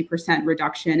 a 50%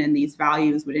 reduction in these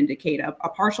values would indicate a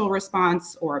partial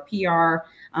response or a PR.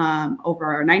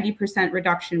 Over a 90%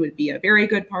 reduction would be a very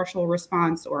good partial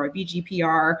response, or a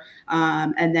VGPR.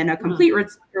 And then a complete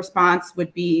response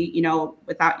would be,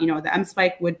 without, the M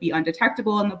spike would be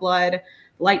undetectable in the blood.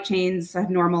 Light chains have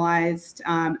normalized,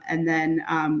 and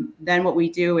then what we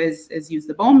do is use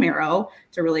the bone marrow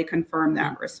to really confirm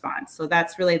that response. So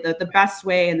that's really the best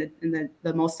way and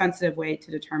the most sensitive way to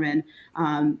determine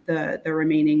the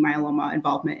remaining myeloma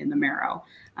involvement in the marrow.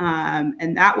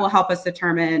 And that will help us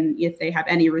determine if they have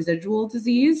any residual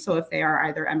disease, so if they are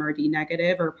either MRD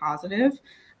negative or positive,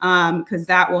 because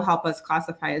that will help us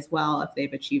classify as well if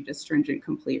they've achieved a stringent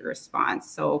complete response.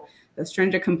 So the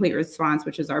stringent complete response,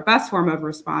 which is our best form of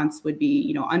response, would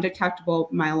be, undetectable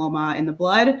myeloma in the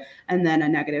blood, and then a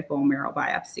negative bone marrow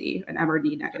biopsy, an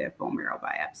MRD negative bone marrow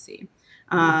biopsy.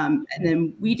 And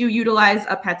then we do utilize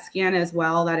a PET scan as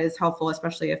well. That is helpful,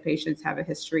 especially if patients have a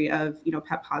history of,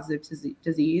 PET positive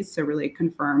disease, to really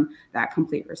confirm that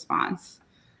complete response.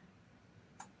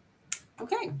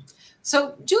 Okay.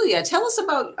 So Julia, tell us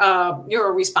about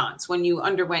your response when you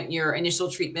underwent your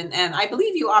initial treatment, and I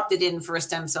believe you opted in for a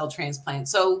stem cell transplant.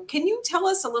 So can you tell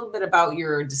us a little bit about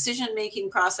your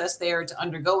decision-making process there to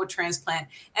undergo a transplant,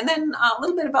 and then a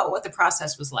little bit about what the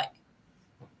process was like?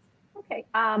 Okay.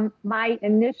 My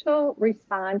initial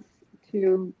response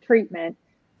to treatment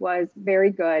was very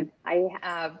good.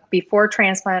 Before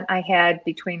transplant, I had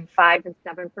between 5 and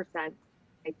 7%, I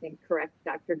think, correct,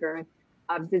 Dr. Derman,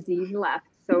 of disease left.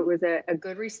 So it was a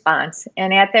good response.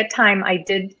 And at that time, I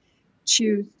did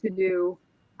choose to do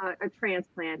a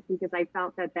transplant, because I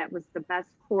felt that was the best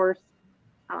course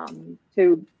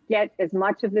to get as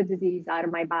much of the disease out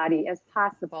of my body as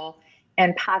possible,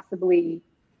 and possibly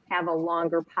have a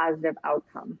longer positive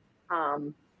outcome.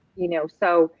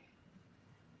 So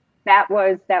that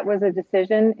was a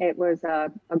decision. It was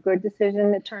a good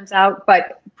decision, it turns out.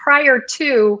 But prior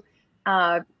to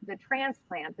the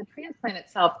transplant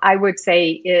itself, I would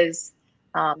say, is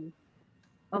a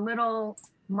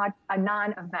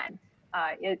non-event.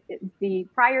 The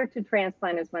prior to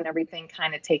transplant is when everything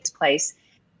kind of takes place.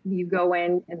 You go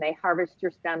in and they harvest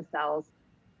your stem cells,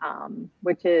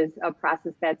 which is a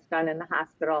process that's done in the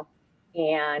hospital.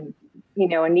 And,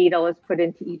 a needle is put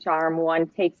into each arm. One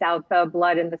takes out the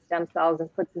blood and the stem cells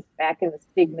and puts this back in this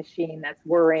big machine that's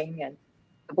whirring, and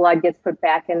the blood gets put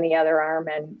back in the other arm.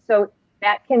 And so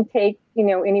that can take,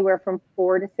 anywhere from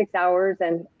 4 to 6 hours,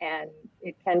 and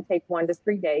it can take 1 to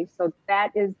 3 days. So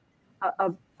that is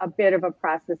a bit of a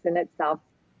process in itself.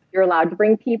 You're allowed to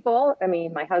bring people. I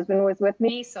mean, my husband was with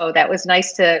me, so that was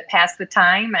nice to pass the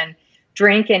time and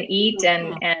drink and eat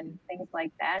and things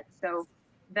like that. So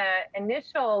the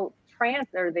initial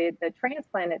the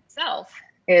transplant itself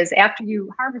is, after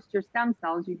you harvest your stem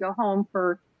cells, you go home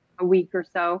for a week or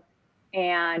so.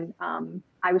 And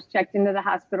I was checked into the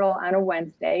hospital on a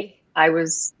Wednesday. I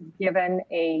was given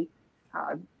a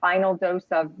final dose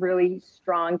of really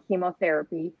strong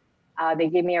chemotherapy. They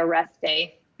gave me a rest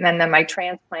day. And then my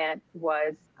transplant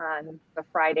was on the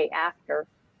Friday after.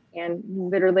 And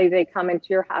literally they come into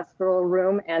your hospital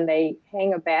room and they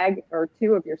hang a bag or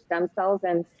two of your stem cells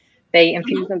and they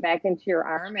infuse them back into your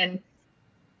arm. And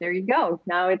there you go.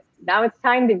 Now it's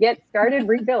time to get started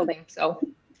rebuilding. So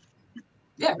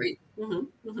yeah, great.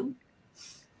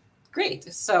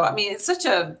 Great. So, I mean, it's such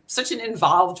an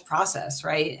involved process,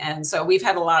 right? And so we've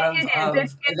had a lot of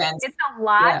events. It's a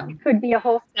lot. Yeah. It could be a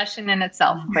whole session in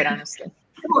itself, quite honestly.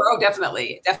 Oh,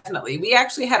 definitely. Definitely. We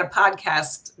actually had a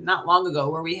podcast not long ago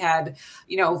where we had,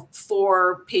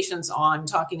 4 patients on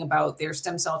talking about their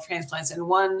stem cell transplants. And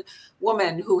one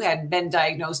woman who had been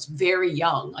diagnosed very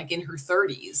young, like in her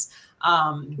 30s,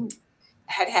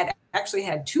 actually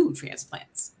had 2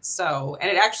 transplants. So,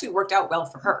 and it actually worked out well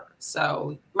for her.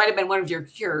 So it might have been one of your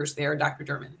cures there, Dr.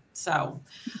 Derman. So,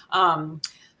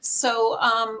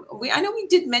 I know we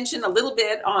did mention a little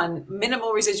bit on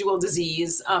minimal residual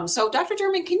disease. So Dr.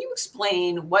 Derman, can you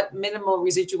explain what minimal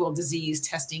residual disease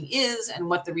testing is and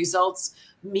what the results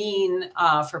mean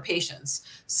for patients?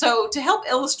 So to help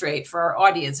illustrate for our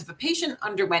audience, if a patient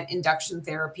underwent induction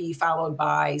therapy followed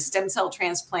by stem cell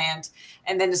transplant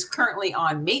and then is currently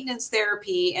on maintenance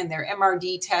therapy and their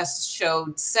MRD tests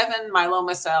showed 7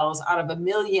 myeloma cells out of 1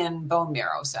 million bone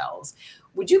marrow cells,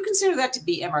 would you consider that to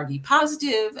be MRD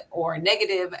positive or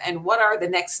negative? And what are the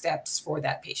next steps for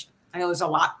that patient? I know there's a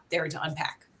lot there to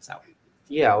unpack. So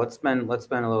yeah, let's spend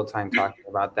a little time talking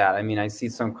about that. I mean, I see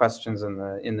some questions in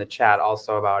the chat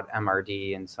also about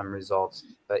MRD and some results.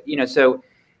 But so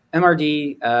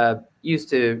MRD used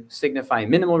to signify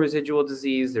minimal residual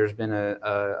disease. There's been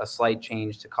a slight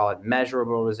change to call it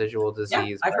measurable residual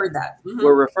disease. Yeah, I've heard that.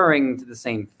 We're referring to the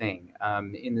same thing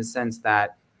in the sense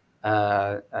that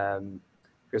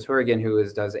Chris Horrigan, who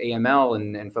does AML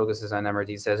and focuses on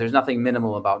MRD, says there's nothing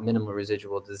minimal about minimal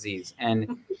residual disease.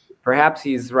 And perhaps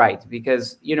he's right,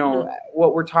 because,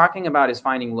 what we're talking about is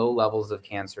finding low levels of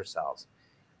cancer cells.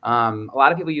 A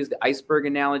lot of people use the iceberg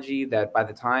analogy that by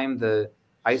the time the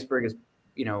iceberg is,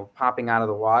 popping out of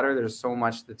the water, there's so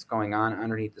much that's going on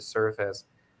underneath the surface.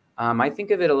 I think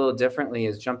of it a little differently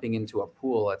as jumping into a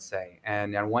pool, let's say.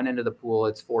 And on one end of the pool,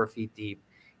 it's 4 feet deep.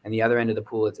 And the other end of the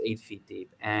pool, it's 8 feet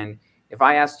deep. And if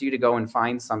I asked you to go and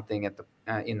find something at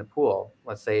in the pool,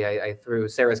 let's say I threw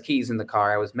Sarah's keys in the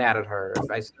car, I was mad at her. If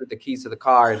I threw the keys to the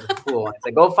car into the pool, I'd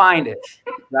say, go find it,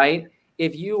 right?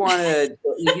 If you wanted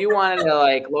to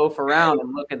like loaf around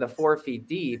and look at the 4 feet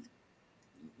deep,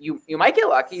 you might get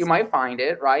lucky, you might find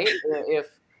it, right? If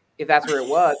that's where it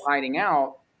was hiding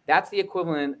out, that's the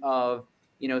equivalent of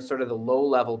sort of the low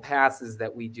level passes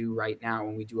that we do right now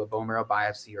when we do a bone marrow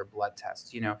biopsy or blood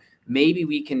test. Maybe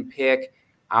we can pick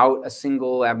out a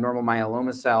single abnormal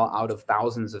myeloma cell out of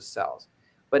thousands of cells.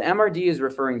 But MRD is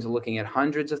referring to looking at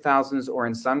hundreds of thousands, or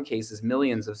in some cases,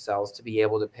 millions of cells to be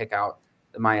able to pick out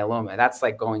the myeloma. That's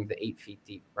like going to 8 feet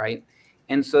deep, right?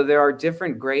 And so there are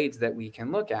different grades that we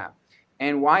can look at.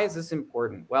 And why is this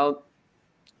important? Well,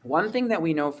 one thing that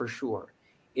we know for sure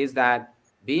is that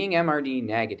being MRD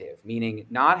negative, meaning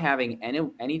not having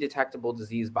any detectable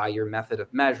disease by your method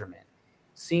of measurement,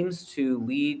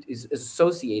 is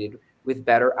associated with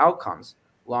better outcomes,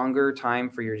 longer time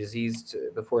for your disease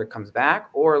before it comes back,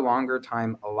 or longer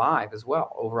time alive as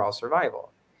well, overall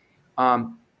survival.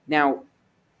 Now,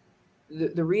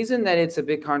 the reason that it's a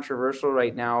bit controversial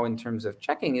right now in terms of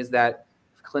checking is that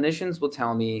clinicians will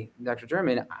tell me, Dr.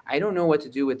 Derman, I don't know what to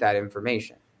do with that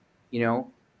information.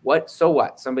 So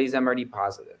what? Somebody's MRD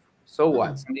positive. So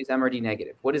what? Somebody's MRD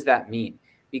negative. What does that mean?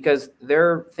 Because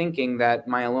they're thinking that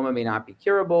myeloma may not be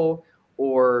curable,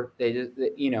 or there's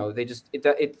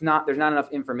not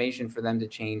enough information for them to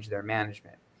change their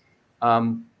management.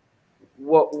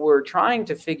 What we're trying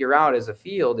to figure out as a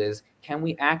field is, can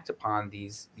we act upon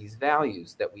these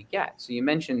values that we get? So you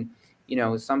mentioned,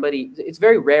 it's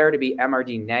very rare to be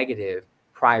MRD negative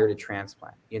prior to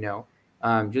transplant.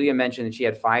 Julia mentioned that she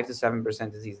had 5 to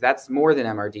 7% disease. That's more than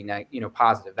MRD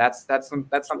positive. That's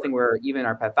something where even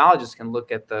our pathologists can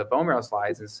look at the bone marrow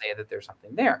slides and say that there's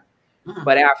something there.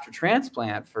 But after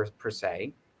transplant, per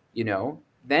se,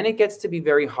 then it gets to be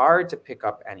very hard to pick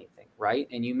up anything, right?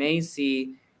 And you may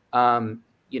see,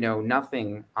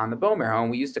 nothing on the bone marrow.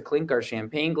 And we used to clink our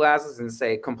champagne glasses and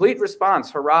say, complete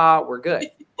response, hurrah, we're good.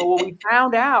 But what we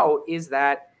found out is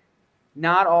that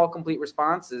not all complete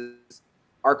responses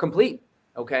are complete,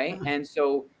 okay? And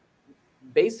so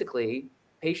basically,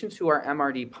 patients who are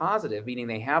MRD positive, meaning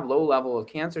they have low level of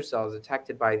cancer cells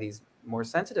detected by these more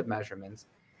sensitive measurements,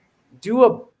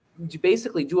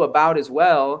 basically do about as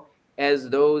well as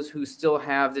those who still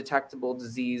have detectable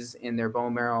disease in their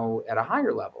bone marrow at a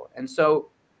higher level. And so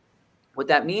what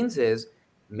that means is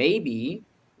maybe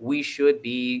we should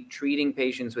be treating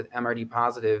patients with MRD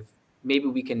positive. Maybe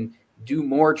we can do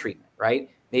more treatment, right?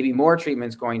 Maybe more treatment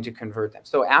is going to convert them.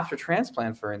 So after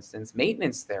transplant, for instance,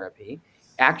 maintenance therapy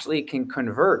actually can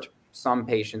convert some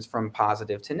patients from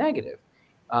positive to negative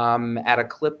at a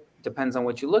clip, depends on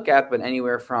what you look at, but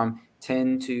anywhere from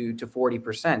 10 to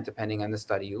 40%, depending on the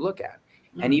study you look at.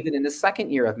 And even in the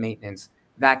second year of maintenance,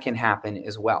 that can happen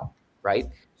as well, right?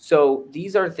 So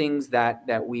these are things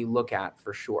that we look at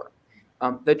for sure.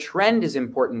 The trend is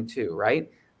important too, right?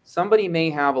 Somebody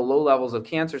may have a low levels of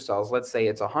cancer cells, let's say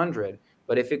it's 100,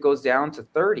 but if it goes down to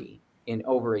 30 in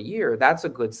over a year, that's a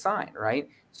good sign, right?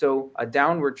 So a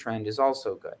downward trend is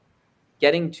also good.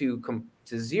 Getting to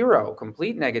zero,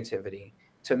 complete negativity,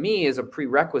 to me is a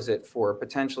prerequisite for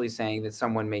potentially saying that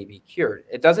someone may be cured.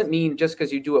 It doesn't mean just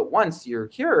because you do it once, you're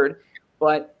cured,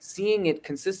 but seeing it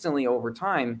consistently over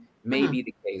time may be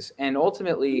the case. And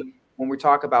ultimately, when we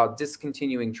talk about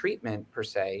discontinuing treatment per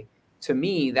se, to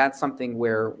me, that's something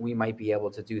where we might be able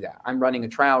to do that. I'm running a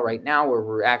trial right now where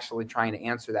we're actually trying to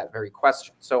answer that very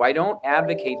question. So I don't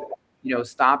advocate,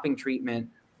 stopping treatment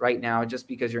right now just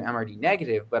because you're MRD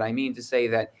negative, but I mean to say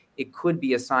that it could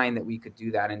be a sign that we could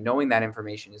do that, and knowing that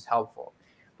information is helpful.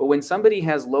 But when somebody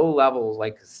has low levels,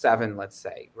 like 7, let's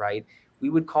say, right,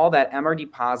 we would call that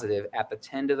MRD positive at the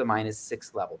 10 to the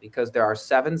 -6 level because there are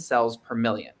 7 cells per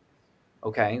million.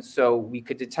 Okay, so we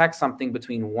could detect something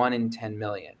between 1 and 10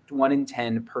 million, 1 in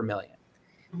 10 per million.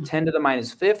 10 to the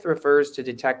 -5 refers to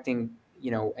detecting,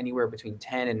 anywhere between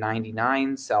 10 and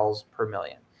 99 cells per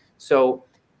million. So,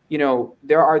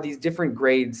 there are these different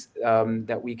grades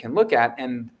that we can look at,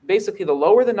 and basically the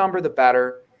lower the number, the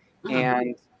better.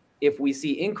 And if we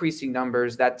see increasing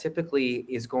numbers, that typically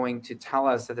is going to tell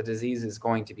us that the disease is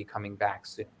going to be coming back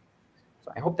soon.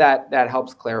 So I hope that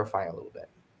helps clarify a little bit.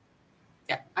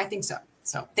 Yeah, I think so.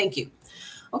 So thank you.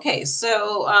 Okay,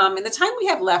 so in the time we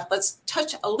have left, let's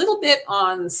touch a little bit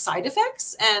on side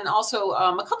effects and also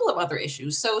a couple of other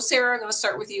issues. So Sarah, I'm going to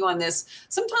start with you on this.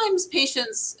 Sometimes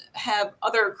patients have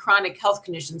other chronic health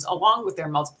conditions along with their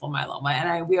multiple myeloma.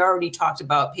 And we already talked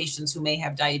about patients who may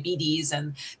have diabetes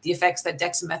and the effects that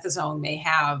dexamethasone may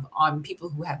have on people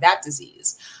who have that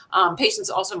disease. Patients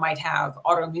also might have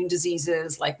autoimmune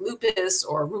diseases like lupus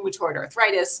or rheumatoid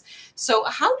arthritis. So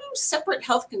how do separate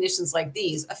health conditions like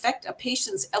these affect a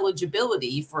patient's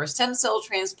eligibility for a stem cell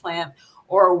transplant,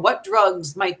 or what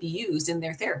drugs might be used in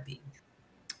their therapy?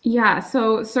 Yeah,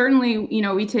 so certainly,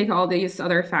 we take all these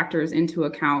other factors into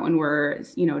account when we're,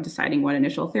 deciding what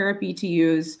initial therapy to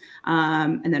use,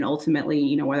 and then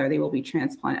ultimately, whether they will be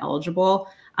transplant eligible.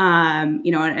 And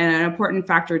an important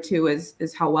factor too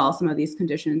is how well some of these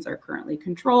conditions are currently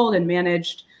controlled and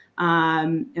managed,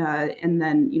 and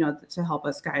then, to help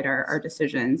us guide our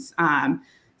decisions.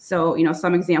 So,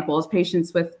 some examples,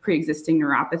 patients with pre-existing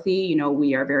neuropathy,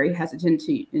 we are very hesitant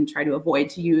and try to avoid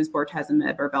to use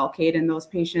bortezomib or Velcade in those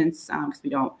patients because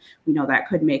we know that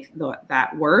could make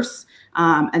that worse.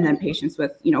 And then patients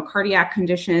with, cardiac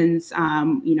conditions,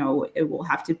 it will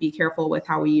have to be careful with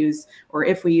how we use, or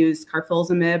if we use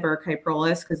carfilzomib or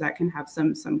Kyprolis, because that can have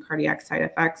some cardiac side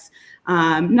effects.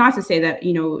 Not to say that,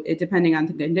 depending on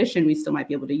the condition, we still might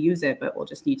be able to use it, but we'll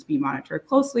just need to be monitored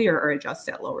closely or adjust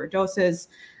at lower doses.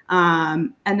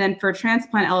 And then for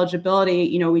transplant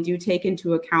eligibility, we do take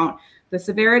into account the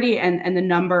severity and the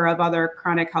number of other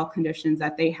chronic health conditions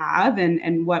that they have.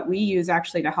 And what we use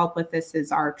actually to help with this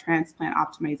is our transplant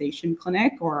optimization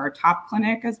clinic, or our top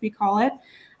clinic, as we call it.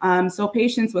 So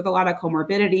patients with a lot of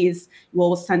comorbidities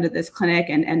will send to this clinic,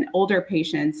 and older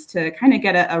patients to kind of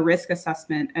get a risk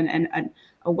assessment and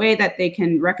a way that they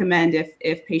can recommend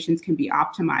if patients can be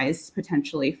optimized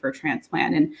potentially for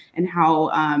transplant, and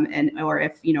how or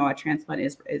if a transplant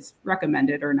is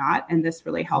recommended or not. And this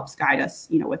really helps guide us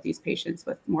with these patients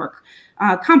with more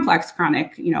complex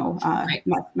chronic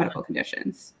medical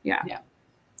conditions. Yeah.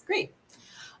 Great.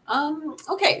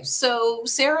 Okay, so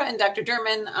Sarah and Dr.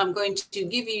 Derman, I'm going to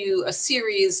give you a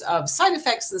series of side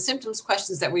effects and symptoms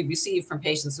questions that we've received from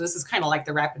patients. So this is kind of like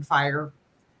the rapid fire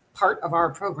part of our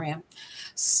program.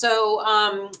 So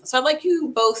I'd like you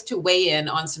both to weigh in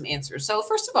on some answers. So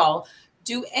first of all,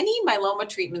 do any myeloma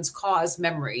treatments cause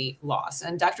memory loss?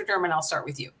 And Dr. Derman, I'll start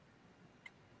with you.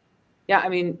 Yeah, I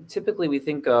mean, typically we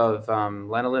think of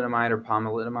lenalidomide or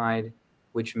pomalidomide,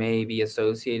 which may be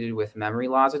associated with memory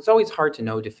loss. It's always hard to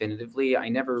know definitively. I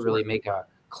never really make a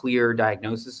clear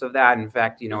diagnosis of that. In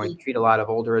fact, I treat a lot of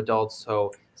older adults,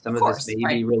 so some of this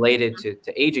may be related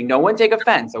to aging. No one take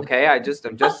offense, okay? I'm just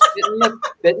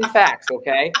spitting facts,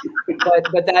 okay?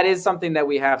 But that is something that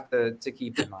we have to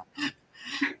keep in mind.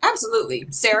 Absolutely.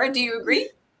 Sarah, do you agree?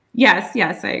 Yes,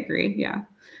 I agree. Yeah.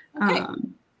 Okay.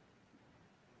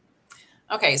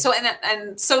 Okay, so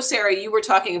so Sarah, you were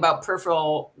talking about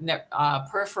peripheral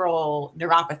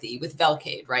neuropathy with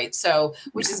Velcade, right? So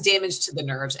which is damage to the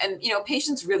nerves, and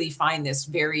patients really find this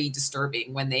very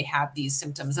disturbing when they have these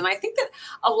symptoms. And I think that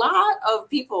a lot of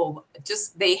people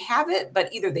they have it,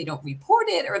 but either they don't report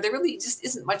it, or there really just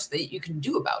isn't much that you can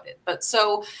do about it. But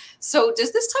so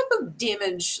does this type of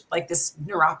damage, like this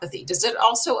neuropathy, does it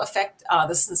also affect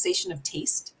the sensation of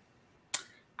taste?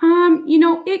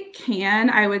 It can.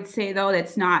 I would say, though,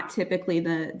 that's not typically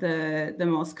the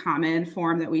most common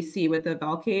form that we see with the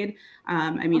Velcade.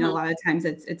 I mean, a lot of times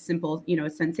it's simple,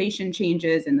 sensation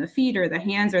changes in the feet or the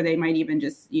hands, or they might even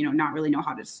just, not really know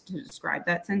how to describe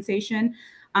that sensation.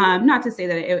 Not to say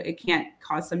that it can't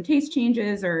cause some taste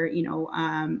changes or,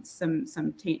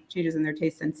 some changes in their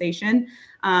taste sensation.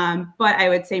 But I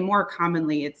would say more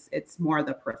commonly, it's more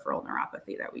the peripheral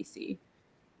neuropathy that we see.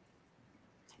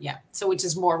 Yeah. So which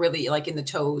is more really like in the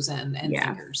toes and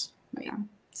fingers. Right. Yeah.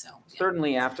 So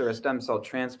certainly after a stem cell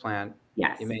transplant,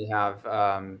 you may have,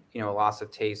 a loss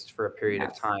of taste for a period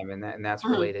of time, and that's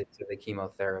related to the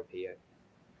chemotherapy.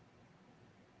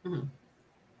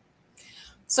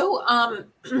 So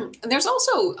there's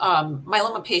also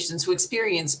myeloma patients who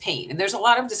experience pain, and there's a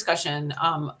lot of discussion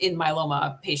in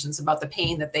myeloma patients about the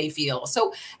pain that they feel.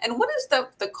 So, and what is the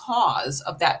cause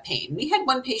of that pain? We had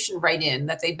one patient write in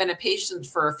that they've been a patient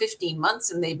for 15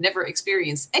 months and they've never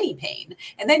experienced any pain.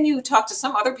 And then you talk to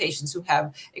some other patients who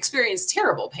have experienced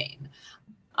terrible pain.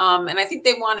 And I think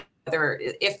they want whether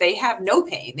if they have no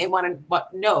pain, they want to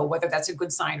know whether that's a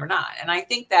good sign or not. And I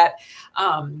think that,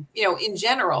 in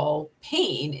general,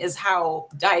 pain is how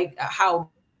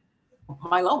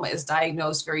myeloma is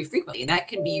diagnosed very frequently, and that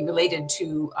can be related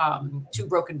to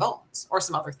broken bones or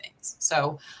some other things.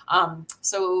 So,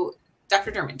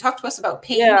 Dr. Derman, talk to us about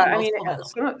pain. Yeah, I mean,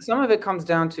 some of it comes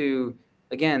down to,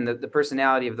 again, the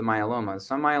personality of the myeloma.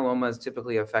 Some myelomas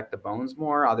typically affect the bones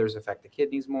more, others affect the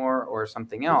kidneys more, or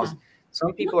something else.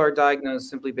 Some people are diagnosed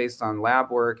simply based on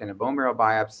lab work and a bone marrow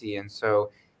biopsy, and so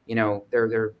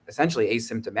they're essentially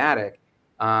asymptomatic.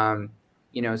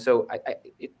 So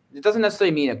it doesn't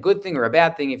necessarily mean a good thing or a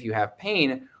bad thing if you have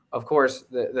pain. Of course,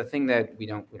 the thing that we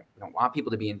don't want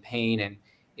people to be in pain, and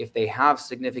if they have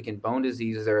significant bone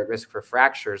diseases, they're at risk for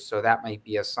fractures. So that might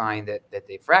be a sign that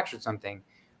they fractured something.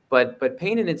 But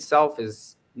pain in itself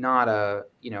is not a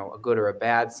good or a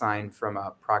bad sign from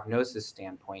a prognosis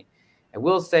standpoint. I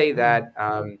will say that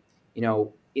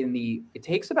it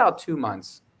takes about 2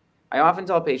 months. I often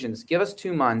tell patients, give us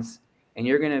 2 months, and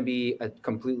you're going to be a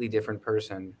completely different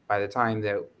person by the time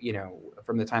that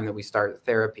from the time that we start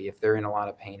therapy, if they're in a lot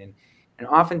of pain. And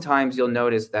oftentimes you'll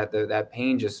notice that that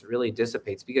pain just really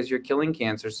dissipates because you're killing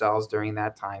cancer cells during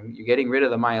that time. You're getting rid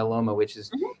of the myeloma, which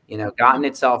is, gotten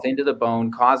itself into the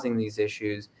bone, causing these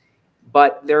issues.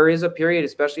 But there is a period,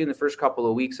 especially in the first couple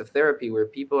of weeks of therapy, where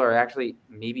people are actually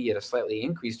maybe at a slightly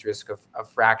increased risk of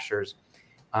fractures.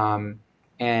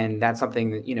 And that's something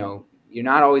that, you're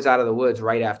not always out of the woods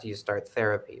right after you start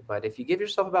therapy. But if you give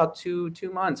yourself about two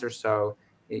months or so,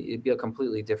 it'd be a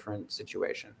completely different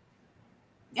situation.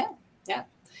 Yeah.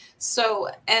 So,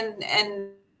 and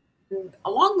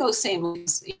along those same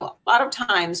lines, a lot of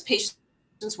times patients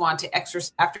want to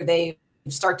exercise after they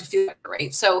start to feel better,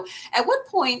 right? So at what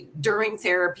point during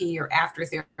therapy or after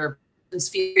therapy is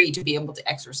feel free to be able to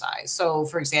exercise? So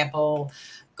for example,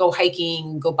 go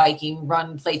hiking, go biking,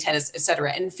 run, play tennis,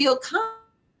 etc., and feel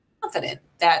confident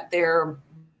that their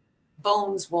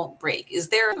bones won't break. Is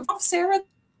there, Sarah?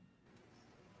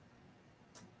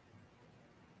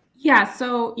 Yeah,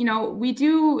 so, we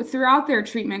do, throughout their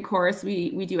treatment course,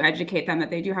 we do educate them that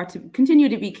they do have to continue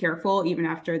to be careful even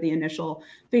after the initial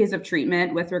phase of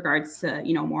treatment with regards to,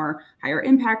 more higher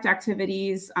impact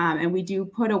activities. And we do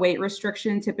put a weight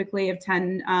restriction typically of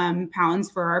 10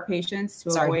 pounds for our patients to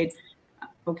avoid.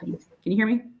 Okay, can you hear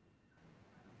me?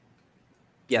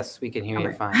 Yes, we can hear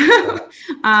you fine.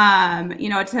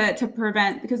 To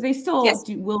prevent, because they still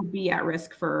will be at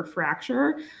risk for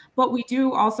fracture, but we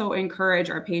do also encourage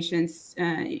our patients,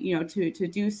 to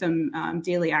do some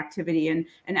daily activity. And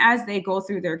as they go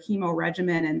through their chemo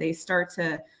regimen and they start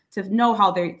to know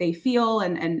how they feel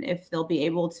and if they'll be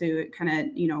able to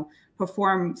kind of,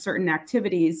 perform certain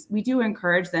activities, we do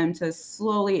encourage them to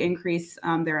slowly increase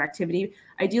their activity,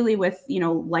 ideally with,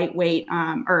 lightweight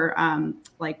or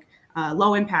like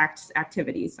low impact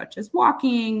activities such as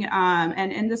walking.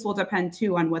 And this will depend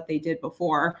too on what they did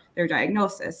before their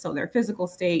diagnosis. So their physical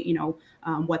state,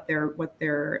 what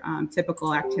their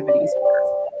typical activities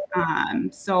were.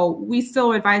 So we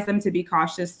still advise them to be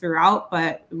cautious throughout,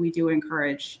 but we do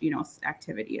encourage,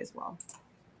 activity as well.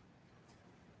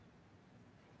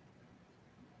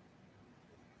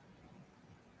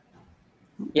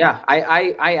 Yeah,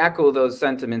 I echo those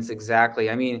sentiments exactly.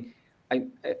 I mean,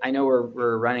 I know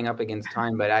we're running up against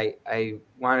time, but I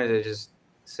wanted to just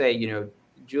say,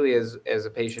 Julia as a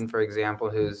patient, for example,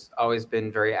 who's always been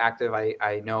very active.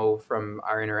 I know from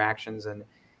our interactions, and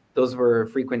those were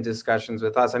frequent discussions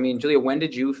with us. I mean, Julia, when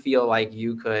did you feel like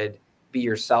you could be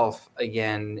yourself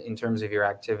again in terms of your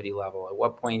activity level? At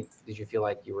what point did you feel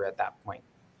like you were at that point?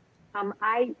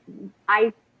 I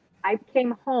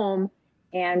came home,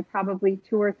 and probably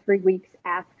 2 or 3 weeks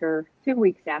after, 2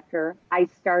 weeks after, I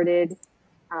started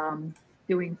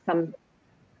doing some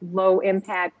low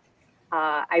impact.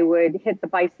 I would hit the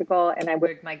bicycle, and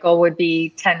my goal would be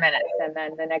 10 minutes, and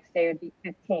then the next day would be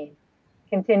 15.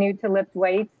 Continued to lift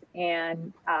weights,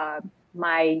 and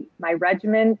my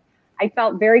regimen, I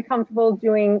felt very comfortable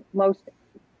doing most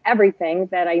everything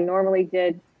that I normally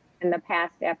did in the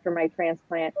past after my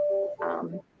transplant.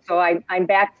 So I'm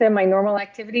back to my normal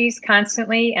activities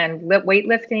constantly, and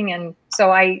weightlifting, and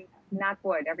so knock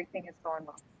wood, everything is going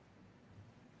well.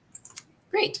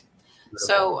 Great.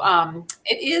 So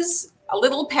it is a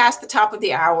little past the top of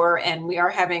the hour, and we are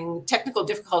having technical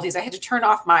difficulties. I had to turn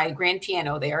off my grand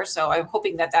piano there, so I'm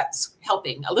hoping that that's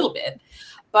helping a little bit.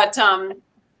 But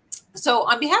so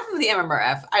on behalf of the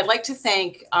MMRF, I'd like to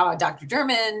thank Dr.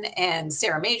 Derman and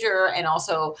Sarah Major, and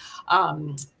also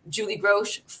Julia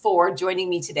Grosch for joining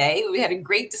me today. We had a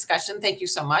great discussion. Thank you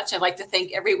so much. I'd like to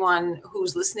thank everyone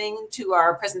who's listening to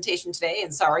our presentation today,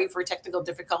 and sorry for technical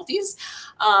difficulties.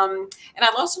 And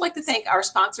I'd also like to thank our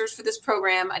sponsors for this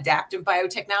program: Adaptive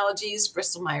Biotechnologies,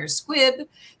 Bristol Myers Squibb,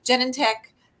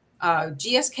 Genentech,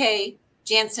 GSK,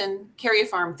 Janssen,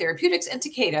 Karyopharm Therapeutics, and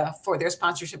Takeda for their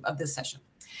sponsorship of this session.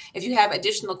 If you have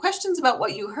additional questions about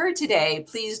what you heard today,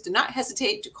 please do not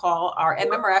hesitate to call our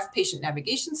MMRF Patient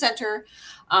Navigation Center,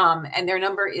 and their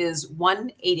number is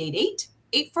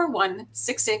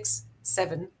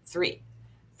 1-888-841-6673.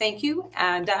 Thank you,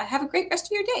 and have a great rest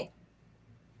of your day.